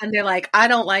food, and they're like, I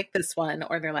don't like this one,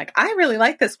 or they're like, I really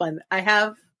like this one. I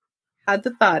have had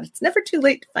the thought, it's never too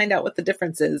late to find out what the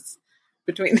difference is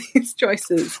between these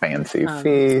choices. Fancy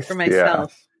feast for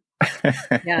myself.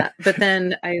 Yeah, but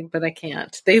I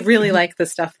can't. They really like the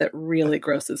stuff that really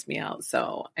grosses me out.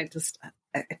 So I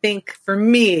think for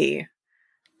me,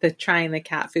 the trying the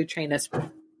cat food train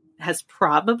has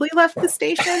probably left the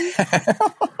station.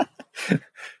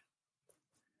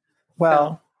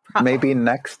 Well, maybe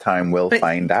next time we'll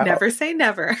find out. Never say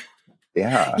never.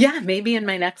 Yeah. Yeah, maybe in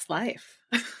my next life.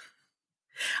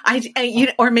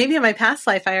 Or maybe in my past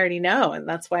life, I already know, and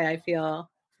that's why I feel.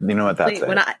 You know what that's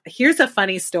it. Here's a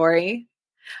funny story.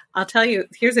 I'll tell you.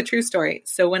 Here's a true story.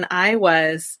 So when I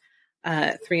was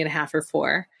 3.5 or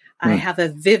 4, I have a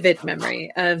vivid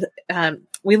memory of.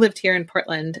 We lived here in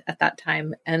Portland at that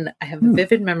time, and I have a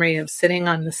vivid memory of sitting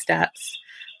on the steps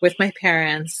with my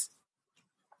parents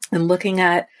and looking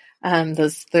at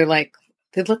those. They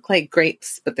look like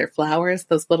grapes, but they're flowers.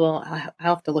 Those little. I'll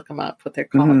have to look them up what they're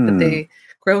called, but they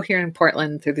grow here in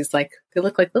Portland. They're these they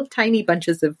look like little tiny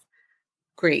bunches of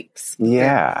grapes.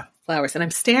 Yeah. Flowers. And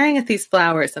I'm staring at these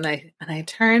flowers, and I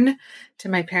turn to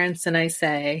my parents and I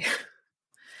say,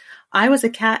 I was a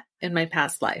cat in my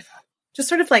past life. Just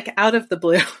sort of like out of the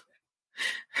blue.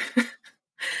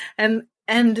 and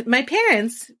my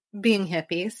parents, being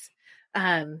hippies,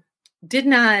 did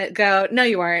not go, no,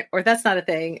 you aren't, or that's not a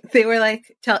thing. They were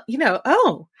like,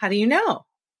 oh, how do you know?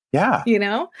 Yeah.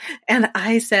 And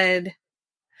I said,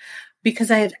 because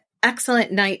I have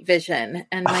excellent night vision,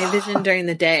 and my vision during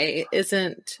the day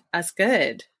isn't as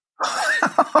good.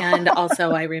 And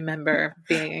also I remember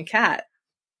being a cat.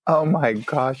 Oh my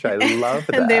gosh, I love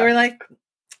that. And they were like,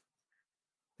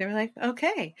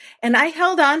 okay. And I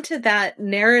held on to that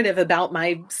narrative about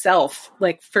myself,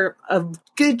 like for a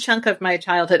good chunk of my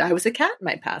childhood. I was a cat in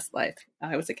my past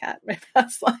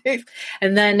life.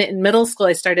 And then in middle school,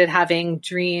 I started having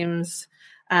dreams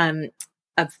of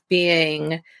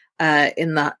being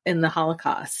in the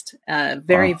Holocaust,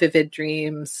 very vivid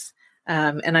dreams.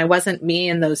 And I wasn't me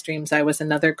in those dreams. I was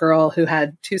another girl who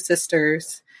had 2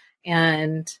 sisters.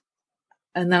 And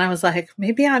then I was like,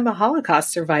 maybe I'm a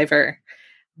Holocaust survivor.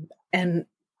 And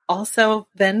also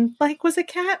then was a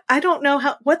cat. I don't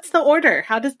know what's the order?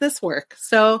 How does this work?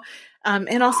 So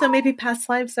And also maybe past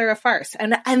lives are a farce.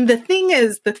 And the thing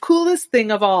is, the coolest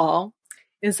thing of all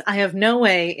is I have no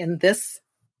way in this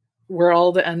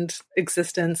world and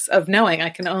existence of knowing. I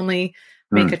can only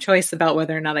make a choice about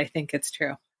whether or not I think it's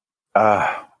true.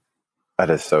 That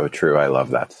is so true. I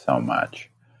love that so much.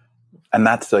 And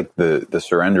that's like the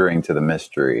surrendering to the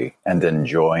mystery and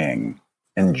enjoying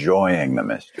the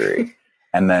mystery.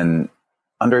 And then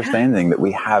understanding that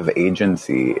we have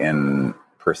agency in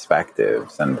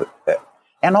perspectives,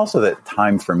 and also that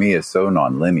time for me is so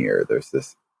nonlinear. There's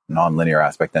this nonlinear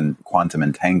aspect and quantum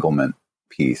entanglement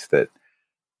piece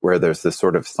where there's this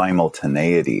sort of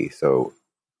simultaneity. So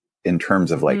in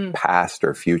terms of like past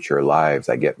or future lives,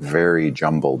 I get very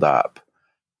jumbled up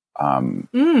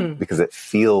because it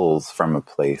feels from a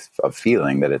place of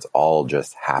feeling that it's all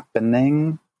just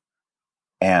happening,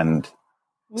 and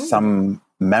some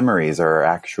memories are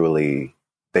actually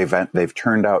they've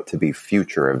turned out to be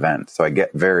future events. So I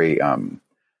get very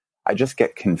I just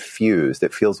get confused.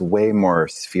 It feels way more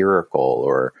spherical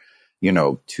or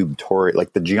tutorial.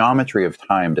 Like the geometry of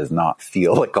time does not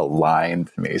feel like a line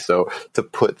to me. So to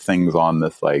put things on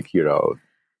this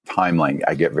timeline,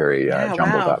 I get very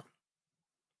jumbled up.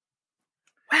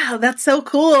 Wow, that's so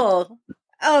cool.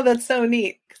 Oh, that's so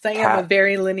neat. Because I am a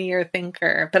very linear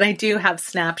thinker, but I do have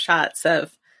snapshots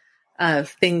of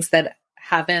things that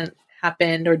haven't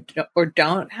happened or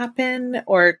don't happen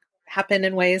or happen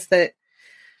in ways that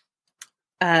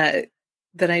I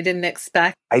didn't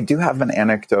expect. I do have an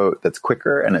anecdote that's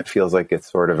quicker, and it feels like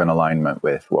it's sort of in alignment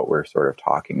with what we're sort of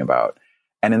talking about.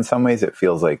 And in some ways, it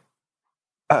feels like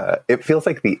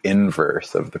the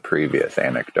inverse of the previous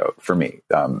anecdote for me,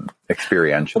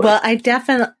 experientially. Well, I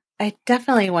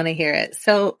definitely want to hear it.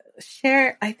 So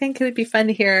share. I think it would be fun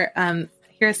to hear a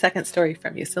second story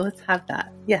from you. So let's have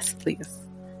that. Yes, please.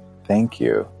 Thank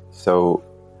you. So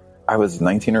I was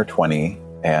 19 or 20,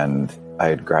 and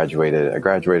I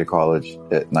graduated college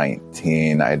at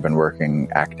 19. I had been working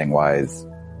acting-wise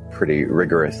pretty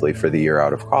rigorously for the year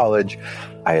out of college.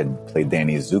 I had played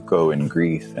Danny Zuko in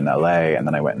Greece in LA, and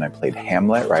then I went and I played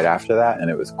Hamlet right after that,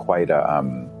 and it was quite a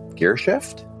gear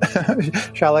shift,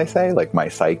 shall I say? Like my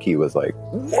psyche was like,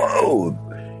 whoa!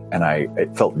 And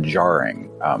it felt jarring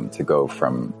to go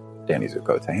from Danny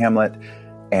Zuko to Hamlet.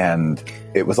 And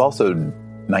it was also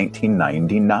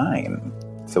 1999.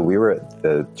 So we were at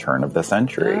the turn of the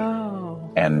century.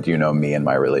 Oh. And, me and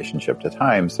my relationship to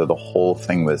time. So the whole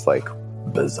thing was like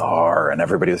bizarre, and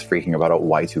everybody was freaking about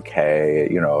Y2K.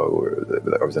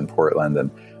 I was in Portland, and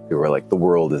we were like, the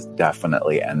world is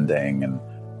definitely ending. And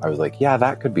I was like, yeah,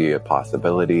 that could be a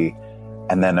possibility.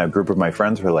 And then a group of my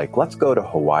friends were like, let's go to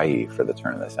Hawaii for the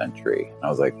turn of the century. And I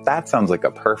was like, that sounds like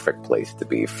a perfect place to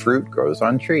be. Fruit grows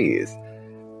on trees.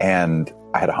 And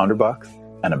I had $100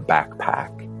 and a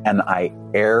backpack, and I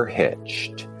air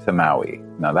hitched to Maui.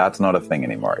 Now that's not a thing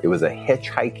anymore. It was a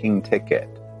hitchhiking ticket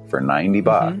for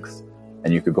 $90,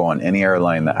 and you could go on any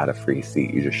airline that had a free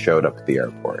seat. You just showed up at the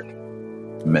airport.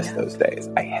 Missed those days.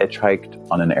 I hitchhiked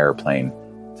on an airplane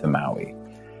to Maui.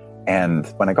 And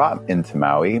when I got into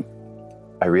Maui,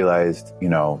 I realized,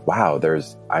 wow,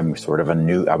 I'm sort of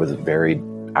I was very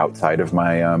outside of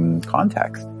my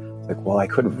context. It's like, well, I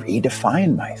could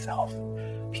redefine myself.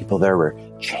 People there were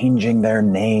changing their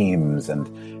names, and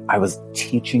I was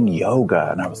teaching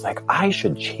yoga, and I was like, I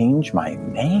should change my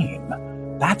name.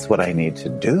 That's what I need to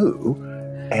do.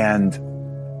 And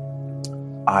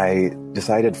I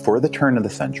decided for the turn of the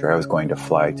century, I was going to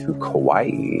fly to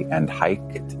Kauai and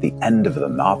hike to the end of the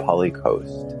Napali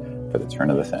coast for the turn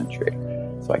of the century.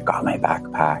 So I got my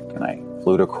backpack and I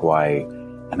flew to Kauai,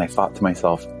 and I thought to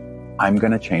myself, I'm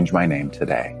going to change my name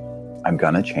today. I'm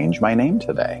going to change my name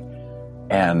today.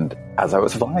 And as I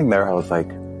was flying there, I was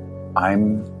like,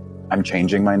 I'm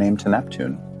changing my name to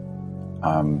Neptune.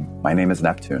 My name is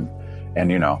Neptune.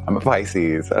 And, I'm a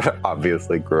Pisces. I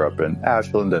obviously grew up in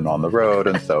Ashland and on the road.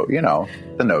 And so,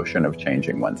 the notion of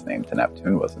changing one's name to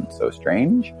Neptune wasn't so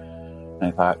strange. And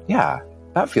I thought, yeah,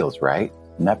 that feels right.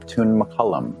 Neptune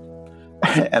McCollum.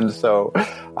 And so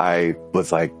I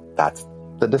was like, that's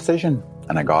the decision.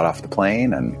 And I got off the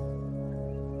plane and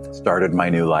started my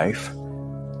new life.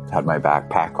 Had my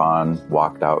backpack on,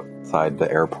 walked outside the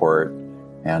airport,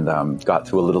 and got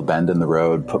to a little bend in the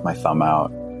road, put my thumb out,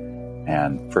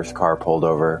 and first car pulled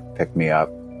over, picked me up.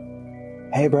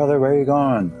 Hey, brother, where are you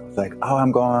going? I was like, oh,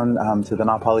 I'm going to the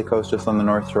Napali coast just on the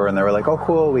North Shore. And they were like, oh,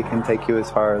 cool, we can take you as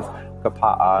far as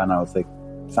Kapa'a. And I was like,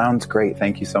 sounds great,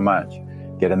 thank you so much.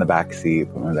 Get in the back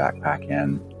seat, put my backpack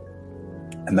in.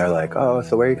 And they're like, oh,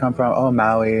 so where you come from? Oh,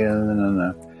 Maui.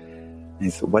 And he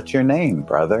said, what's your name,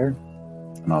 brother?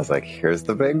 And I was like, here's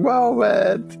the big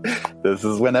moment. This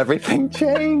is when everything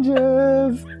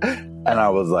changes. And I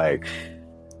was like,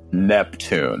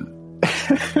 Neptune.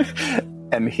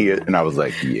 And I was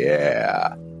like,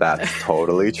 yeah, that's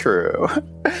totally true.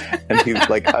 And he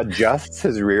like adjusts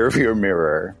his rear view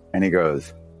mirror and he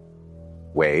goes,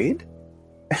 Wade?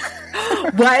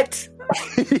 What?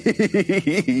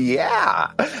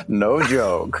 Yeah, no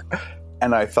joke.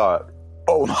 And I thought,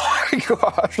 oh my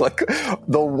gosh, like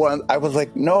the one, I was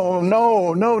like, no,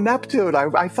 Neptune.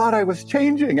 I thought I was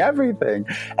changing everything.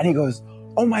 And he goes,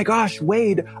 oh my gosh,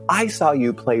 Wade, I saw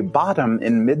you play Bottom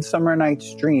in Midsummer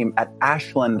Night's Dream at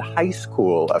Ashland High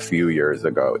School a few years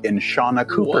ago in Shauna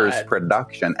Cooper's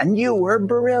production, and you were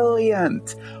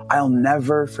brilliant. I'll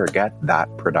never forget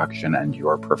that production and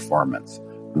your performance,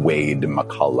 Wade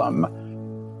McCollum.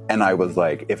 And I was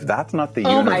like, if that's not the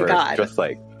universe, just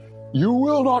like, you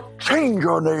will not change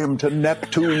your name to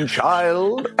Neptune,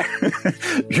 child.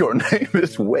 Your name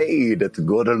is Wade. It's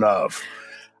good enough.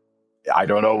 I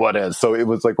don't know what is. So it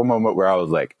was like a moment where I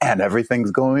was like, and everything's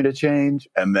going to change.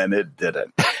 And then it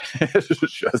didn't. It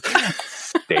just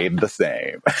stayed the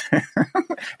same.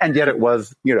 And yet it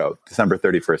was, December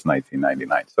 31st,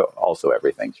 1999. So also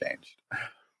everything changed.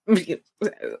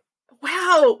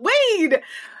 Wow, Wade,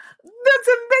 that's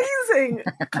amazing.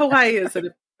 Kauai is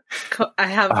I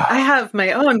have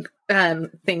my own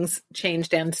things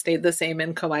changed and stayed the same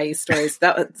in Kauai stories.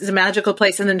 That was a magical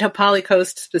place. And then Nepali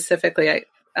Coast specifically,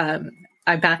 I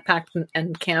backpacked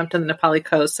and camped on the Nepali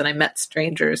Coast, and I met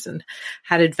strangers and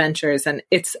had adventures. And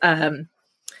it's, I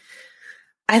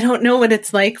don't know what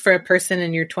it's like for a person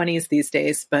in your 20s these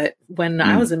days, but when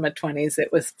I was in my 20s,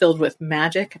 it was filled with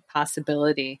magic and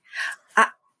possibility.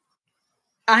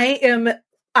 I am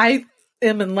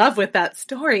in love with that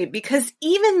story, because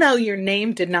even though your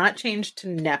name did not change to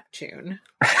Neptune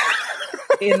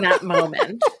in that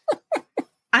moment,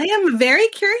 I am very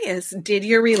curious, did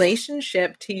your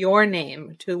relationship to your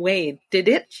name, to Wade, did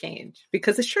it change?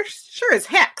 Because it sure as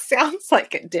heck sounds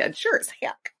like it did. Sure as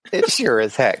heck. It sure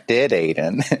as heck did,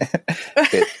 Aiden.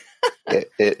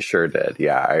 It sure did.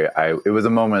 Yeah, it was a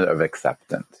moment of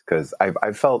acceptance, because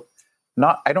I felt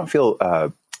I don't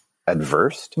feel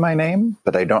adverse to my name,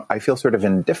 but I feel sort of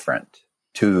indifferent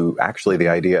to actually the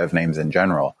idea of names in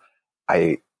general.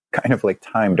 I kind of like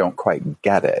time don't quite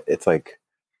get it. It's like,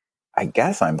 I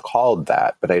guess I'm called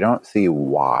that, but I don't see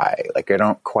why. Like, I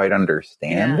don't quite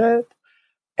understand it.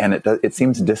 And it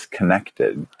seems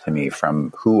disconnected to me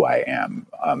from who I am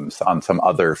on some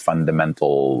other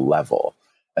fundamental level.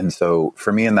 And so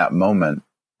for me in that moment,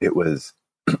 it was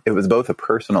both a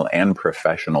personal and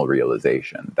professional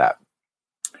realization that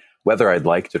whether I'd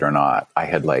liked it or not, I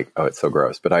had it's so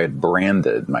gross, but I had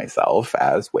branded myself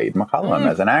as Wade McCollum,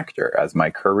 as an actor, as my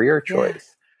career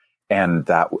choice. And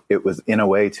that it was in a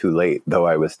way too late, though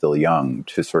I was still young,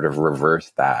 to sort of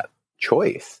reverse that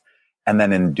choice. And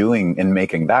then in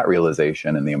making that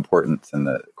realization and the importance and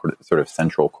the sort of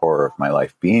central core of my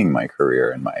life being my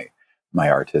career and my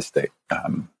artistic,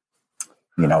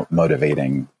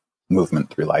 motivating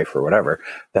movement through life or whatever,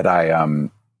 that I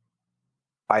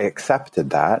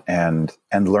accepted that and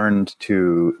learned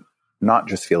to not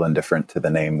just feel indifferent to the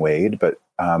name Wade, but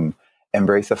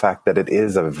embrace the fact that it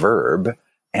is a verb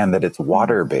and that it's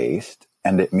water-based,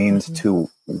 and it means to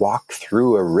walk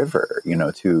through a river,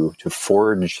 to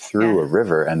forge through a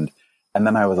river. And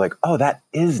then I was like, oh, that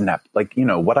is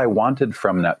what I wanted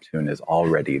from Neptune is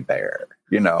already there,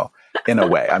 in a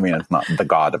way. I mean, it's not the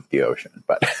god of the ocean,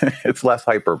 but it's less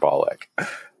hyperbolic.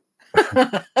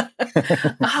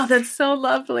 Oh, that's so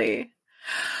lovely.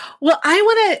 Well, I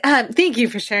want to thank you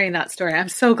for sharing that story. I'm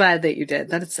so glad that you did.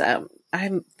 That's the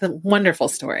wonderful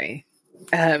story,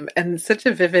 and such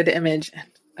a vivid image.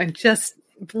 And just,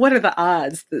 what are the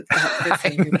odds that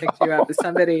person who picked you up is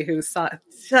somebody who saw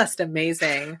just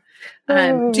amazing?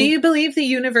 Do you believe the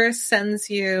universe sends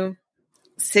you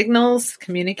signals,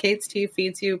 communicates to you,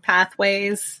 feeds you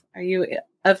pathways? Are you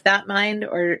of that mind,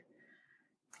 or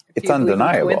it's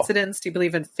undeniable? Coincidence? Do you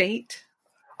believe in fate?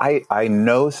 I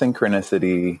know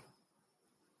synchronicity.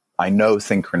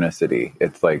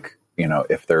 It's like,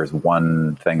 if there's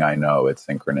one thing I know, it's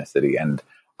synchronicity. And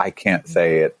I can't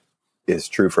say it is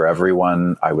true for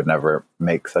everyone. I would never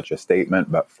make such a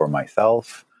statement, but for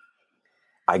myself,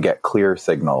 I get clear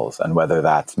signals. And whether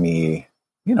that's me,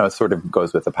 it sort of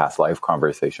goes with the past life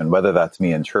conversation, whether that's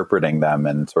me interpreting them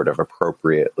and sort of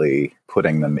appropriately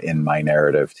putting them in my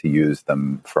narrative to use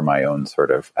them for my own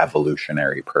sort of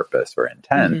evolutionary purpose or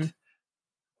intent.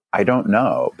 I don't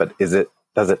know, but does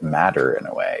it matter in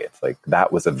a way? It's like,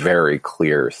 that was a very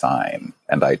clear sign,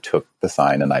 and I took the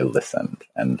sign and I listened,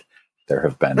 and there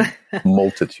have been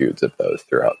multitudes of those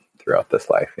throughout this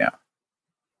life. Yeah.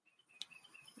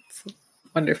 It's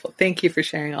wonderful. Thank you for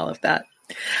sharing all of that.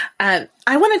 I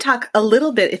want to talk a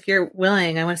little bit, if you're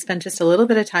willing, I want to spend just a little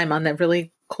bit of time on the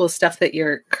really cool stuff that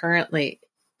you're currently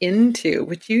into,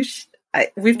 which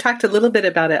we've talked a little bit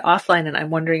about it offline, and I'm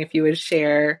wondering if you would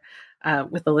share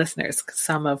with the listeners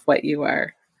some of what you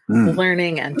are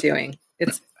learning and doing.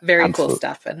 It's very Absolutely. cool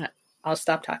stuff, and I'll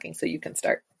stop talking so you can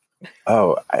start.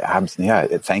 Oh, yeah.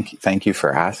 Thank you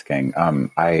for asking.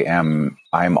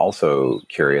 I'm also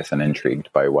curious and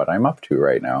intrigued by what I'm up to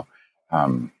right now.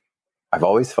 I've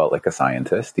always felt like a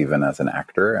scientist, even as an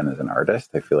actor and as an artist.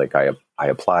 I feel like I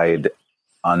applied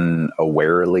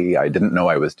unawarely. I didn't know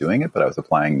I was doing it, but I was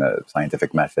applying the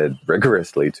scientific method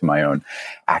rigorously to my own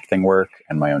acting work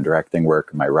and my own directing work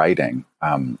and my writing.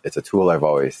 It's a tool I've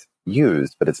always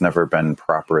used, but it's never been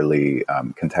properly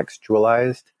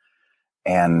contextualized.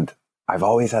 And I've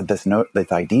always had this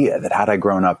idea that had I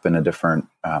grown up in a different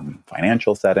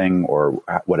financial setting or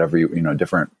whatever,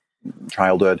 different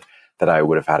childhood, that I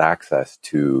would have had access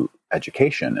to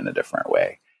education in a different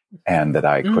way, and that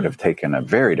I could have taken a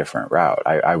very different route.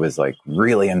 I was like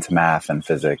really into math and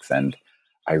physics, and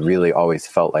I really always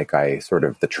felt like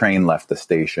the train left the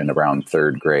station around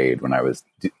third grade when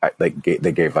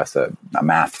they gave us a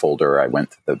math folder. I went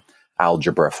to the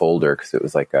algebra folder because it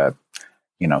was like a,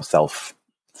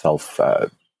 self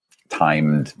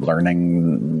timed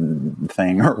learning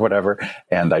thing or whatever.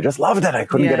 And I just loved it. I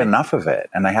couldn't get enough of it.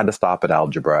 And I had to stop at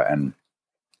algebra and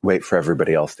wait for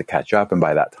everybody else to catch up. And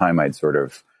by that time, I'd sort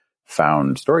of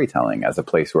found storytelling as a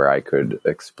place where I could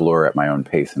explore at my own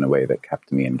pace in a way that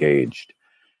kept me engaged.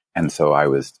 And so I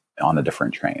was on a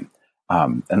different train.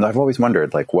 And I've always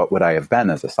wondered, what would I have been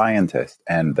as a scientist?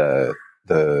 And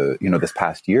this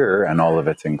past year and all of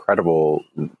its incredible,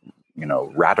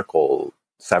 radical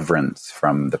severance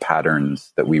from the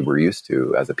patterns that we were used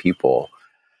to as a people.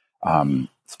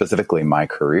 Specifically, my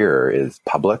career is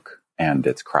public, and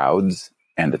it's crowds,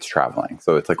 and it's traveling.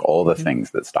 So it's like all the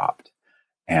things that stopped.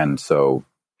 And so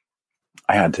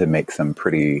I had to make some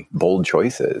pretty bold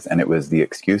choices, and it was the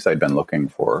excuse I'd been looking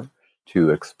for to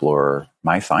explore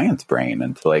my science brain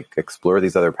and to explore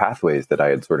these other pathways that I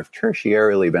had sort of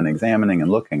tertiarily been examining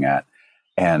and looking at.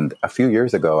 And a few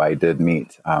years ago, I did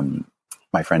meet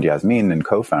my friend Yasmin and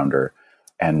co-founder,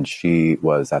 and she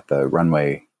was at the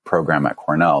Runway program at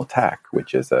Cornell Tech,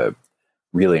 which is a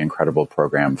really incredible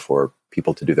program for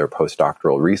people to do their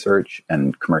postdoctoral research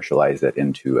and commercialize it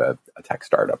into a tech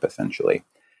startup, essentially.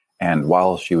 And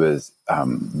while she was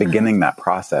beginning that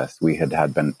process, we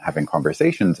had been having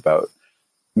conversations about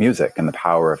music and the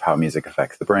power of how music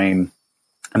affects the brain.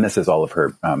 And this is all of her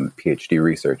PhD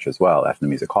research as well,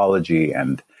 ethnomusicology,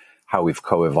 and how we've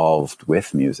co-evolved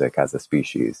with music as a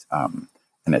species. And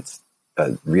it's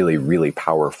a really, really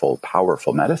powerful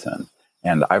medicine.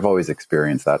 And I've always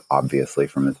experienced that, obviously,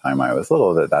 from the time I was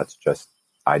little,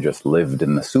 I just lived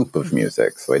in the soup of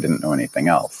music, so I didn't know anything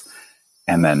else.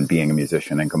 And then being a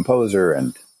musician and composer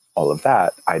and all of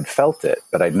that, I'd felt it,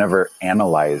 but I'd never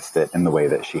analyzed it in the way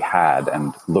that she had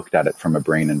and looked at it from a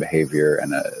brain and behavior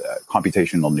and a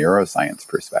computational neuroscience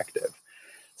perspective.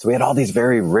 So we had all these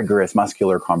very rigorous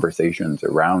muscular conversations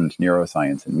around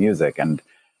neuroscience and music. And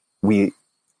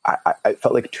I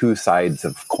felt like two sides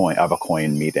of a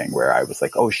coin meeting, where I was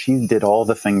like, oh, she did all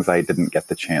the things I didn't get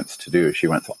the chance to do. She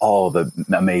went to all the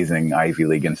amazing Ivy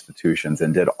League institutions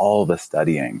and did all the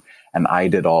studying. And I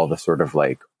did all the sort of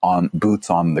boots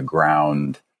on the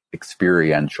ground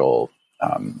experiential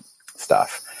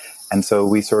stuff. And so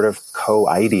we sort of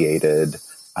co-ideated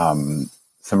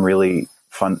some really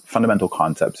fundamental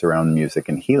concepts around music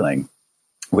and healing,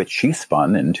 which she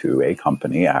spun into a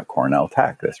company at Cornell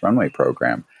Tech, this Runway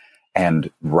program.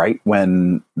 And right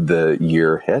when the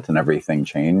year hit and everything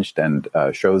changed and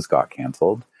shows got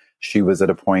canceled, she was at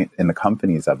a point in the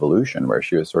company's evolution where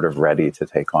she was sort of ready to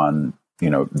take on,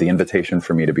 the invitation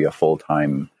for me to be a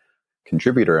full-time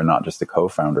contributor and not just a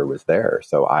co-founder was there.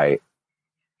 So I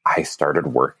started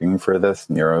working for this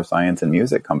neuroscience and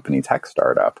music company tech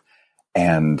startup,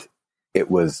 and it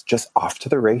was just off to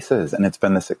the races. And it's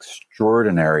been this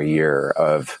extraordinary year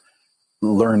of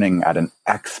learning at an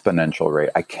exponential rate.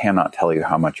 I cannot tell you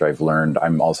how much I've learned.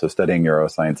 I'm also studying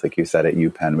neuroscience, like you said, at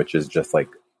UPenn, which is just like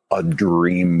a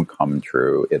dream come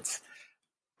true.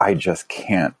 I just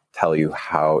can't tell you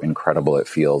how incredible it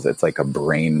feels. It's like a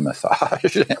brain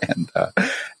massage.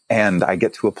 And I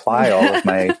get to apply all of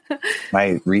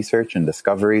my research and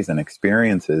discoveries and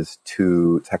experiences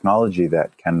to technology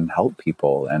that can help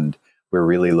people. And we're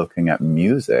really looking at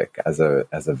music as a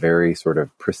very sort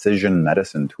of precision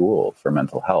medicine tool for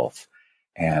mental health.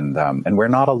 And we're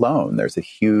not alone. There's a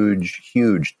huge,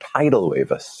 huge tidal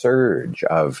wave, a surge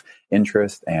of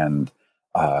interest and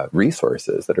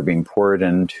resources that are being poured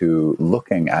into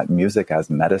looking at music as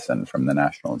medicine from the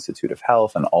National Institute of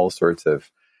Health and all sorts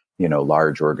of,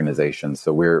 large organizations.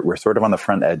 So we're sort of on the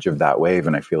front edge of that wave,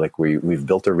 and I feel like we've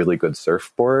built a really good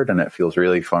surfboard, and it feels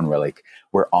really fun.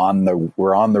 We're on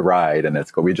the ride, and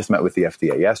we just met with the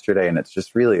FDA yesterday, and it's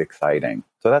just really exciting.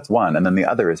 So that's one, and then the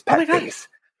other is PetBase.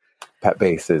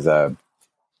 PetBase is a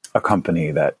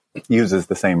company that uses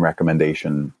the same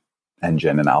recommendation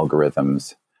engine and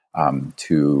algorithms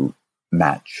to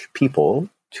match people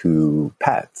to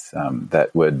pets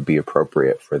that would be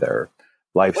appropriate for their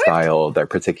lifestyle, their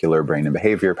particular brain and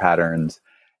behavior patterns.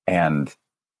 And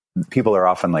people are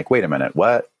often like, wait a minute,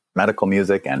 what? Medical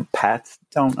music and pets?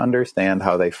 Don't understand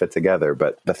how they fit together.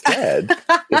 But the thread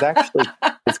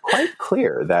is quite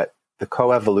clear that the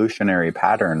coevolutionary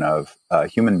pattern of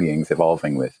human beings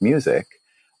evolving with music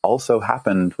also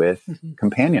happened with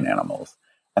companion animals.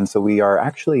 And so we are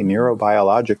actually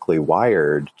neurobiologically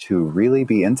wired to really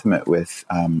be intimate with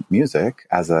music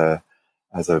as a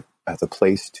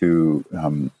place to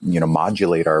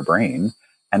modulate our brain,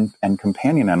 and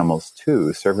companion animals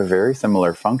too serve a very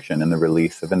similar function in the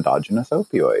release of endogenous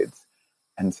opioids.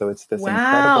 And so it's this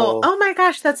incredible. Oh my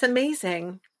gosh, that's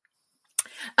amazing.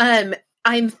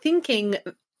 I'm thinking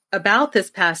about this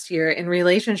past year in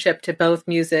relationship to both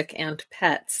music and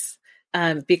pets,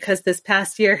 because this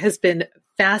past year has been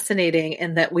fascinating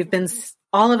in that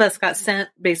all of us got sent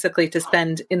basically to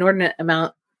spend inordinate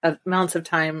amounts of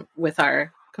time with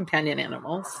our companion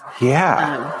animals.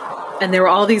 Yeah. And there were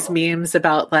all these memes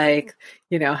about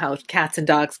how cats and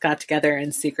dogs got together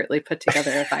and secretly put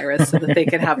together a virus so that they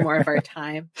could have more of our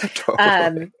time.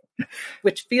 Totally.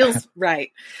 Which feels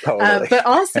right. Totally. But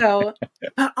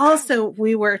also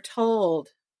we were told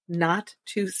not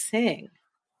to sing.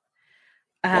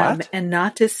 And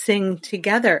not to sing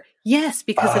together. Yes,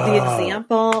 because of the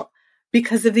example.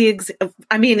 Because of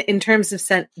in terms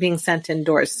of being sent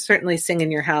indoors, certainly sing in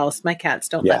your house. My cats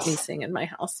don't let me sing in my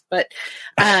house, but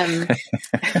I'm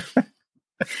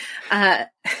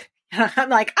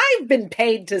like, I've been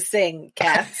paid to sing,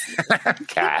 cats.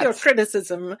 Keep your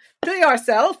criticism to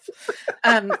yourself.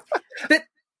 But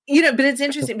it's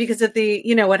interesting because of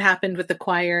what happened with the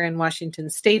choir in Washington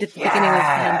State at the beginning of the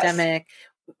pandemic.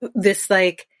 This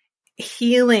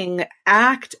healing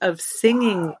act of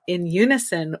singing in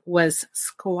unison was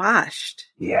squashed.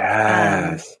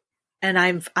 Yes. And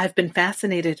I've been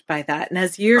fascinated by that. And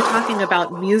as you're talking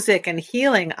about music and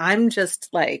healing, I'm just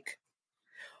like,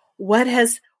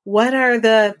 again,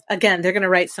 they're going to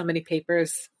write so many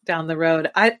papers down the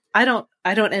road. I don't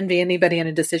envy anybody in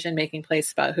a decision-making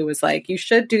place about who was like, you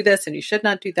should do this and you should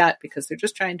not do that, because they're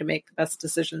just trying to make the best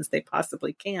decisions they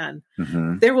possibly can.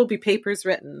 Mm-hmm. There will be papers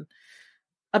written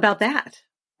about that,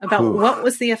 about what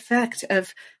was the effect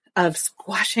of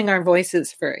squashing our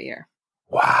voices for a year.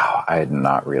 Wow. I had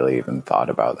not really even thought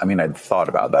about, I'd thought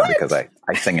about that because I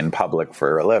sing in public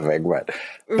for a living, but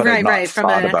right. From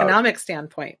an economic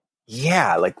standpoint.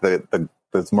 Yeah. Like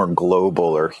those more global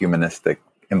or humanistic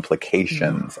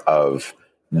implications of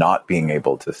not being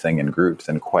able to sing in groups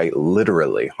and quite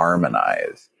literally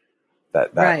harmonize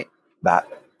that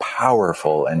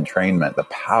powerful entrainment, the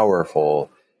powerful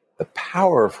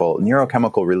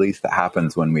neurochemical release that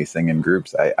happens when we sing in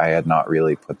groups. I had not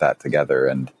really put that together.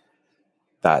 And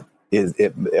that is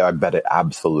it. I bet it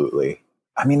absolutely.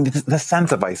 The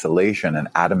sense of isolation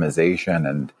and atomization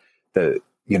and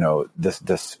this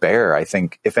despair. I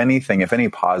think if any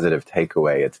positive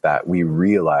takeaway, it's that we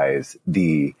realize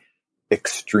the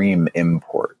extreme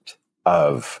import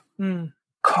of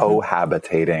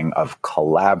cohabitating, of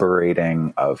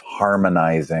collaborating, of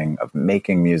harmonizing, of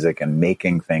making music and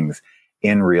making things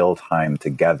in real time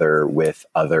together with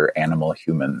other animal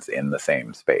humans in the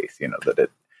same space. That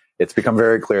it's become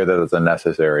very clear that it's a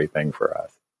necessary thing for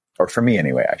us, or for me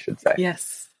anyway, I should say.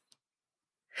 Yes.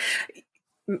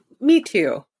 Me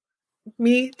too.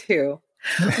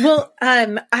 Well,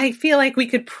 I feel like we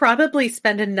could probably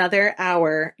spend another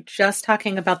hour just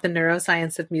talking about the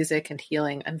neuroscience of music and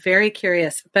healing. I'm very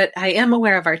curious, but I am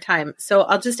aware of our time. So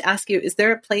I'll just ask you, is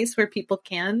there a place where people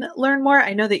can learn more?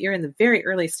 I know that you're in the very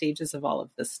early stages of all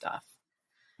of this stuff.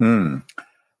 So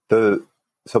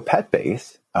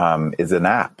PetBase is an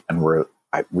app, and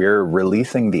we're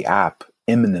releasing the app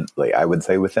imminently. I would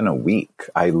say within a week.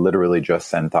 I literally just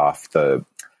sent off the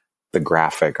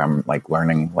graphic. I'm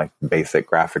learning basic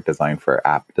graphic design for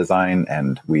app design,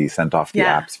 and we sent off the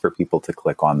apps for people to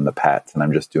click on the pets, and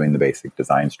I'm just doing the basic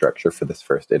design structure for this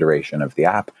first iteration of the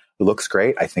app. It looks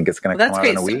great. I think it's going to come out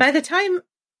in a week. By the time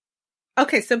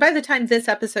this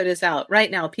episode is out,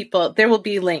 right now, there will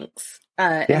be links.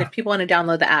 And if people want to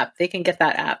download the app, they can get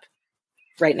that app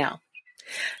right now.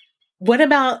 What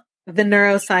about the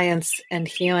neuroscience and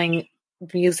healing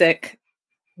music,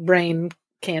 brain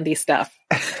candy stuff?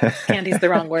 Candy's the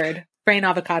wrong word. Brain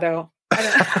avocado.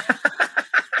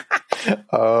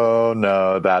 Oh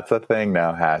no, that's a thing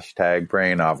now. Hashtag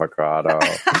brain avocado.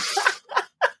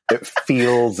 It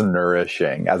feels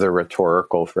nourishing as a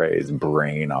rhetorical phrase.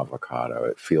 Brain avocado.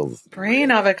 It feels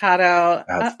brain avocado.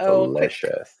 That's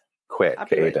delicious. Quick,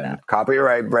 Aiden. That.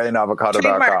 Copyright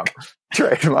brainavocado.com.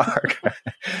 Trademark.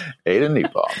 Aiden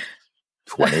Neepal.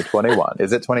 2021.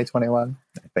 Is it 2021?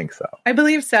 I think so. I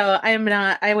believe so. I'm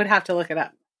not. I would have to look it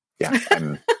up. Yeah,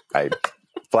 I'm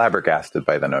flabbergasted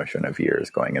by the notion of years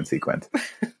going in sequence.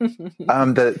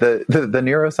 The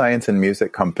neuroscience and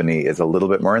music company is a little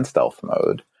bit more in stealth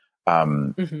mode.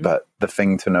 But the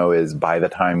thing to know is by the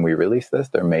time we release this,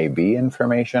 there may be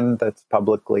information that's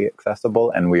publicly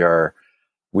accessible, and we are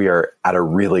at a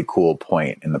really cool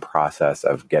point in the process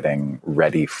of getting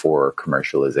ready for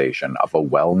commercialization of a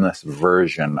wellness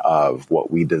version of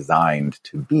what we designed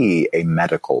to be a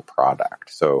medical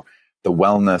product. So the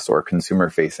wellness or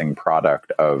consumer-facing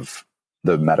product of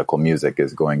the medical music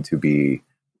is going to be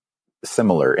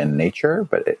similar in nature,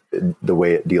 but the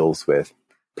way it deals with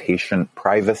patient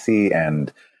privacy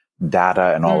and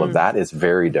data and all of that is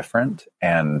very different.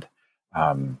 And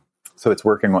so it's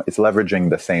leveraging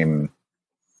the same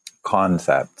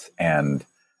concept and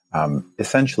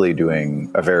essentially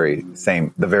doing the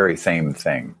very same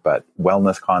thing, but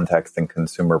wellness context and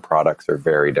consumer products are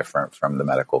very different from the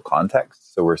medical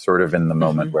context. So we're sort of in the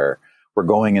moment where we're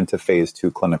going into phase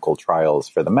 2 clinical trials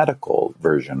for the medical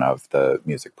version of the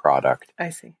music product. I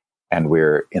see. And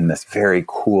we're in this very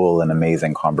cool and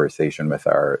amazing conversation with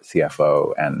our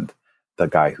CFO and the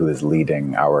guy who is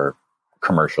leading our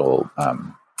commercial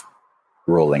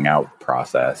rolling out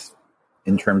process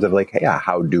in terms of like, hey,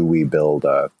 how do we build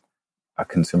a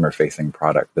consumer-facing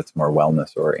product that's more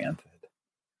wellness-oriented?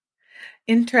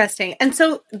 Interesting. And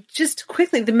so just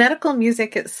quickly, the medical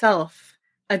music itself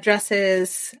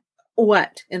addresses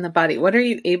what in the body? What are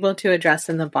you able to address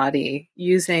in the body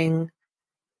using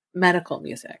medical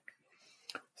music?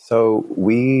 So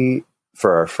we,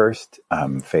 for our first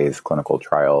phase clinical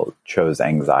trial, chose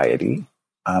anxiety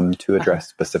to address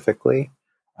specifically,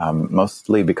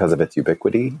 mostly because of its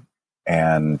ubiquity.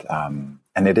 And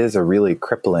it is a really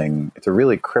crippling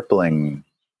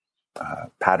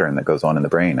pattern that goes on in the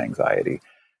brain, anxiety.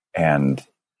 And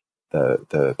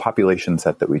the population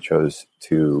set that we chose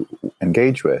to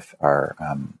engage with are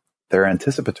their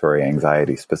anticipatory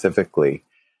anxiety specifically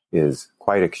is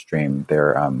quite extreme.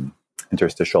 They're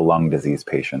interstitial lung disease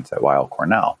patients at Weill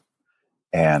Cornell.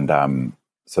 And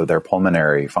so their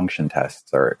pulmonary function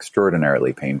tests are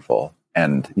extraordinarily painful.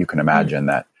 And you can imagine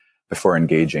that before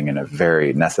engaging in a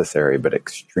very necessary but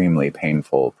extremely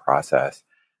painful process,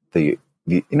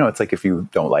 it's like if you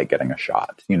don't like getting a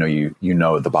shot,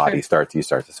 the body you start to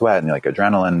sweat, and like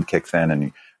adrenaline kicks in, and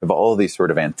you have all these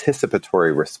sort of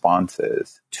anticipatory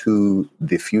responses to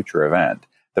the future event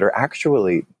that are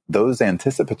actually, those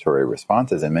anticipatory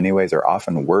responses in many ways are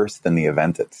often worse than the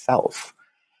event itself.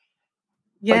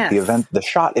 Yes. Like the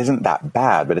shot isn't that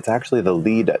bad, but it's actually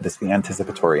the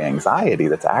anticipatory anxiety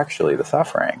that's actually the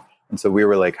suffering. And so we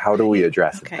were like, how do we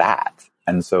address that?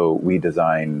 And so we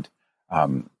designed,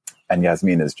 and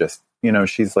Yasmin is just,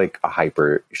 she's a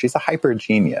hyper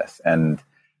genius, and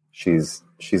she's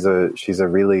a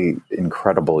really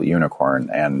incredible unicorn.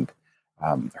 And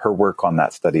her work on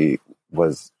that study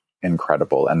was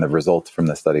incredible. And the results from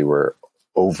the study were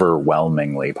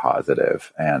overwhelmingly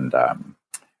positive. And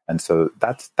so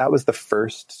that was the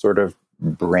first sort of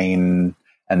brain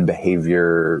and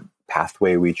behavior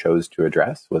pathway we chose to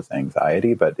address was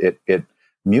anxiety, but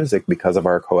music, because of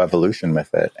our coevolution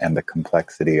with it and the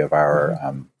complexity of our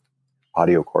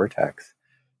audio cortex,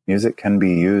 music can be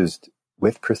used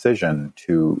with precision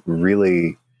to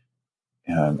really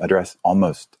address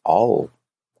almost all.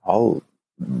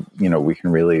 We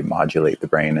can really modulate the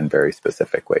brain in very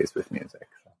specific ways with music.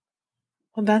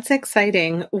 Well, that's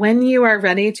exciting. When you are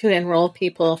ready to enroll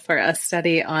people for a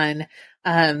study on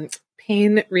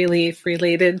pain relief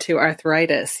related to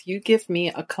arthritis, you give me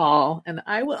a call and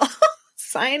I will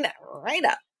sign right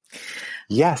up.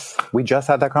 Yes, we just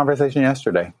had that conversation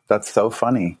yesterday. That's so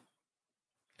funny.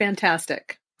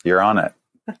 Fantastic. You're on it.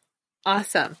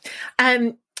 Awesome.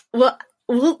 Well,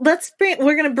 we're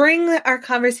going to bring our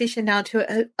conversation now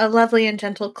to a lovely and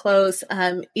gentle close.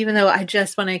 Even though I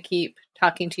just want to keep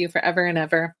talking to you forever and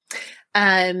ever.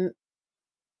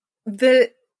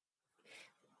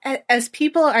 As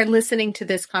people are listening to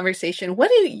this conversation, what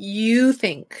do you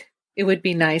think it would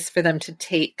be nice for them to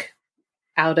take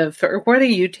out of, or what are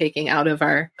you taking out of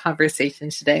our conversation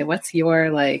today? What's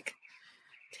your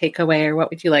takeaway, or what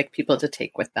would you like people to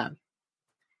take with them?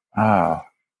 Oh,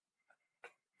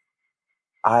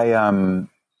 I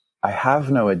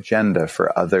have no agenda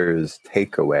for others'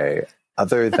 takeaway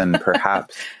other than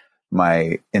perhaps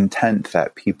my intent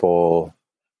that people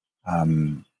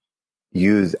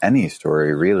use any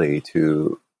story really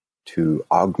to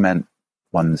augment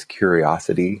one's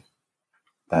curiosity.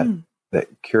 That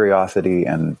curiosity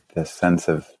and the sense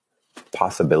of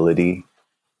possibility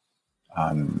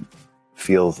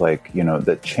feels like,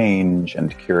 the change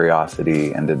and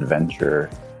curiosity and adventure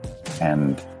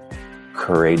and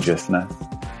courageousness.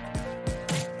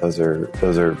 Those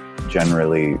are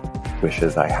generally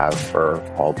wishes I have for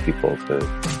all people to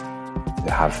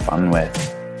have fun with.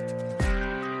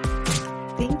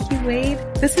 Thank you, Wade.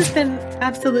 This has been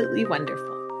absolutely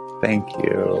wonderful. Thank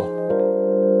you.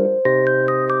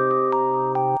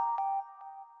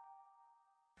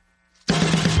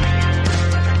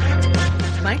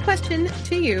 My question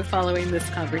to you following this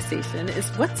conversation is,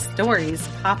 what stories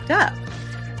popped up?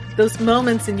 Those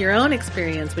moments in your own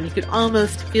experience when you could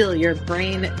almost feel your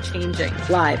brain changing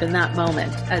live in that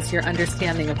moment as your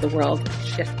understanding of the world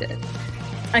shifted.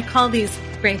 I call these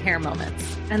gray hair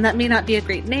moments, and that may not be a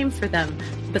great name for them,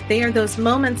 but they are those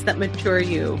moments that mature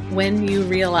you when you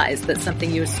realize that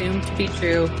something you assumed to be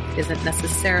true isn't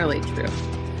necessarily true.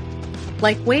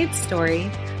 Like Wade's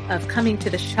story of coming to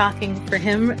the shocking for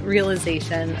him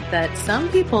realization that some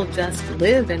people just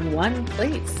live in one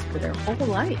place for their whole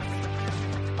life.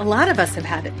 A lot of us have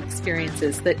had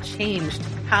experiences that changed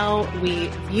how we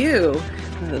view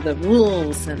the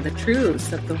rules and the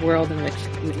truths of the world in which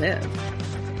we live.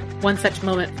 One such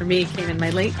moment for me came in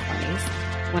my late 20s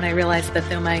when I realized that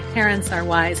though my parents are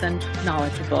wise and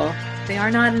knowledgeable, they are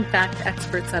not in fact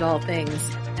experts at all things.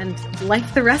 And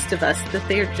like the rest of us, that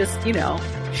they are just,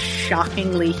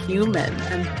 shockingly human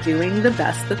and doing the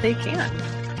best that they can.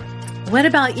 What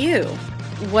about you?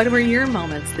 What were your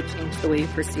moments that changed the way you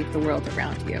perceive the world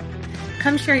around you?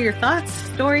 Come share your thoughts,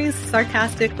 stories,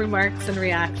 sarcastic remarks, and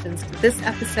reactions to this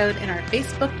episode in our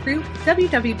Facebook group,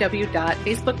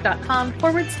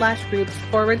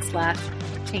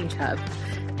 www.facebook.com/groups/ChangeHub.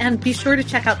 And be sure to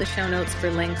check out the show notes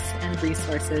for links and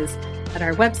resources at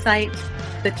our website,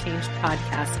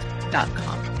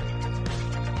 thechangedpodcast.com.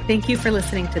 Thank you for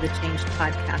listening to the Changed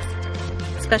Podcast.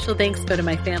 Special thanks go to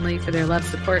my family for their love,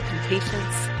 support, and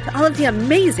patience, to all of the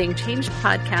amazing Changed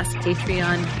Podcast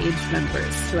Patreon page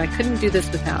members, who I couldn't do this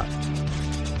without,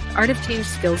 Art of Change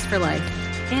Skills for Life,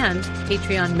 and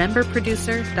Patreon member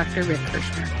producer, Dr. Rick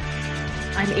Kirshner.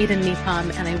 I'm Aiden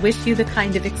Nepom, and I wish you the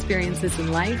kind of experiences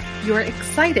in life you're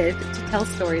excited to tell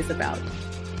stories about.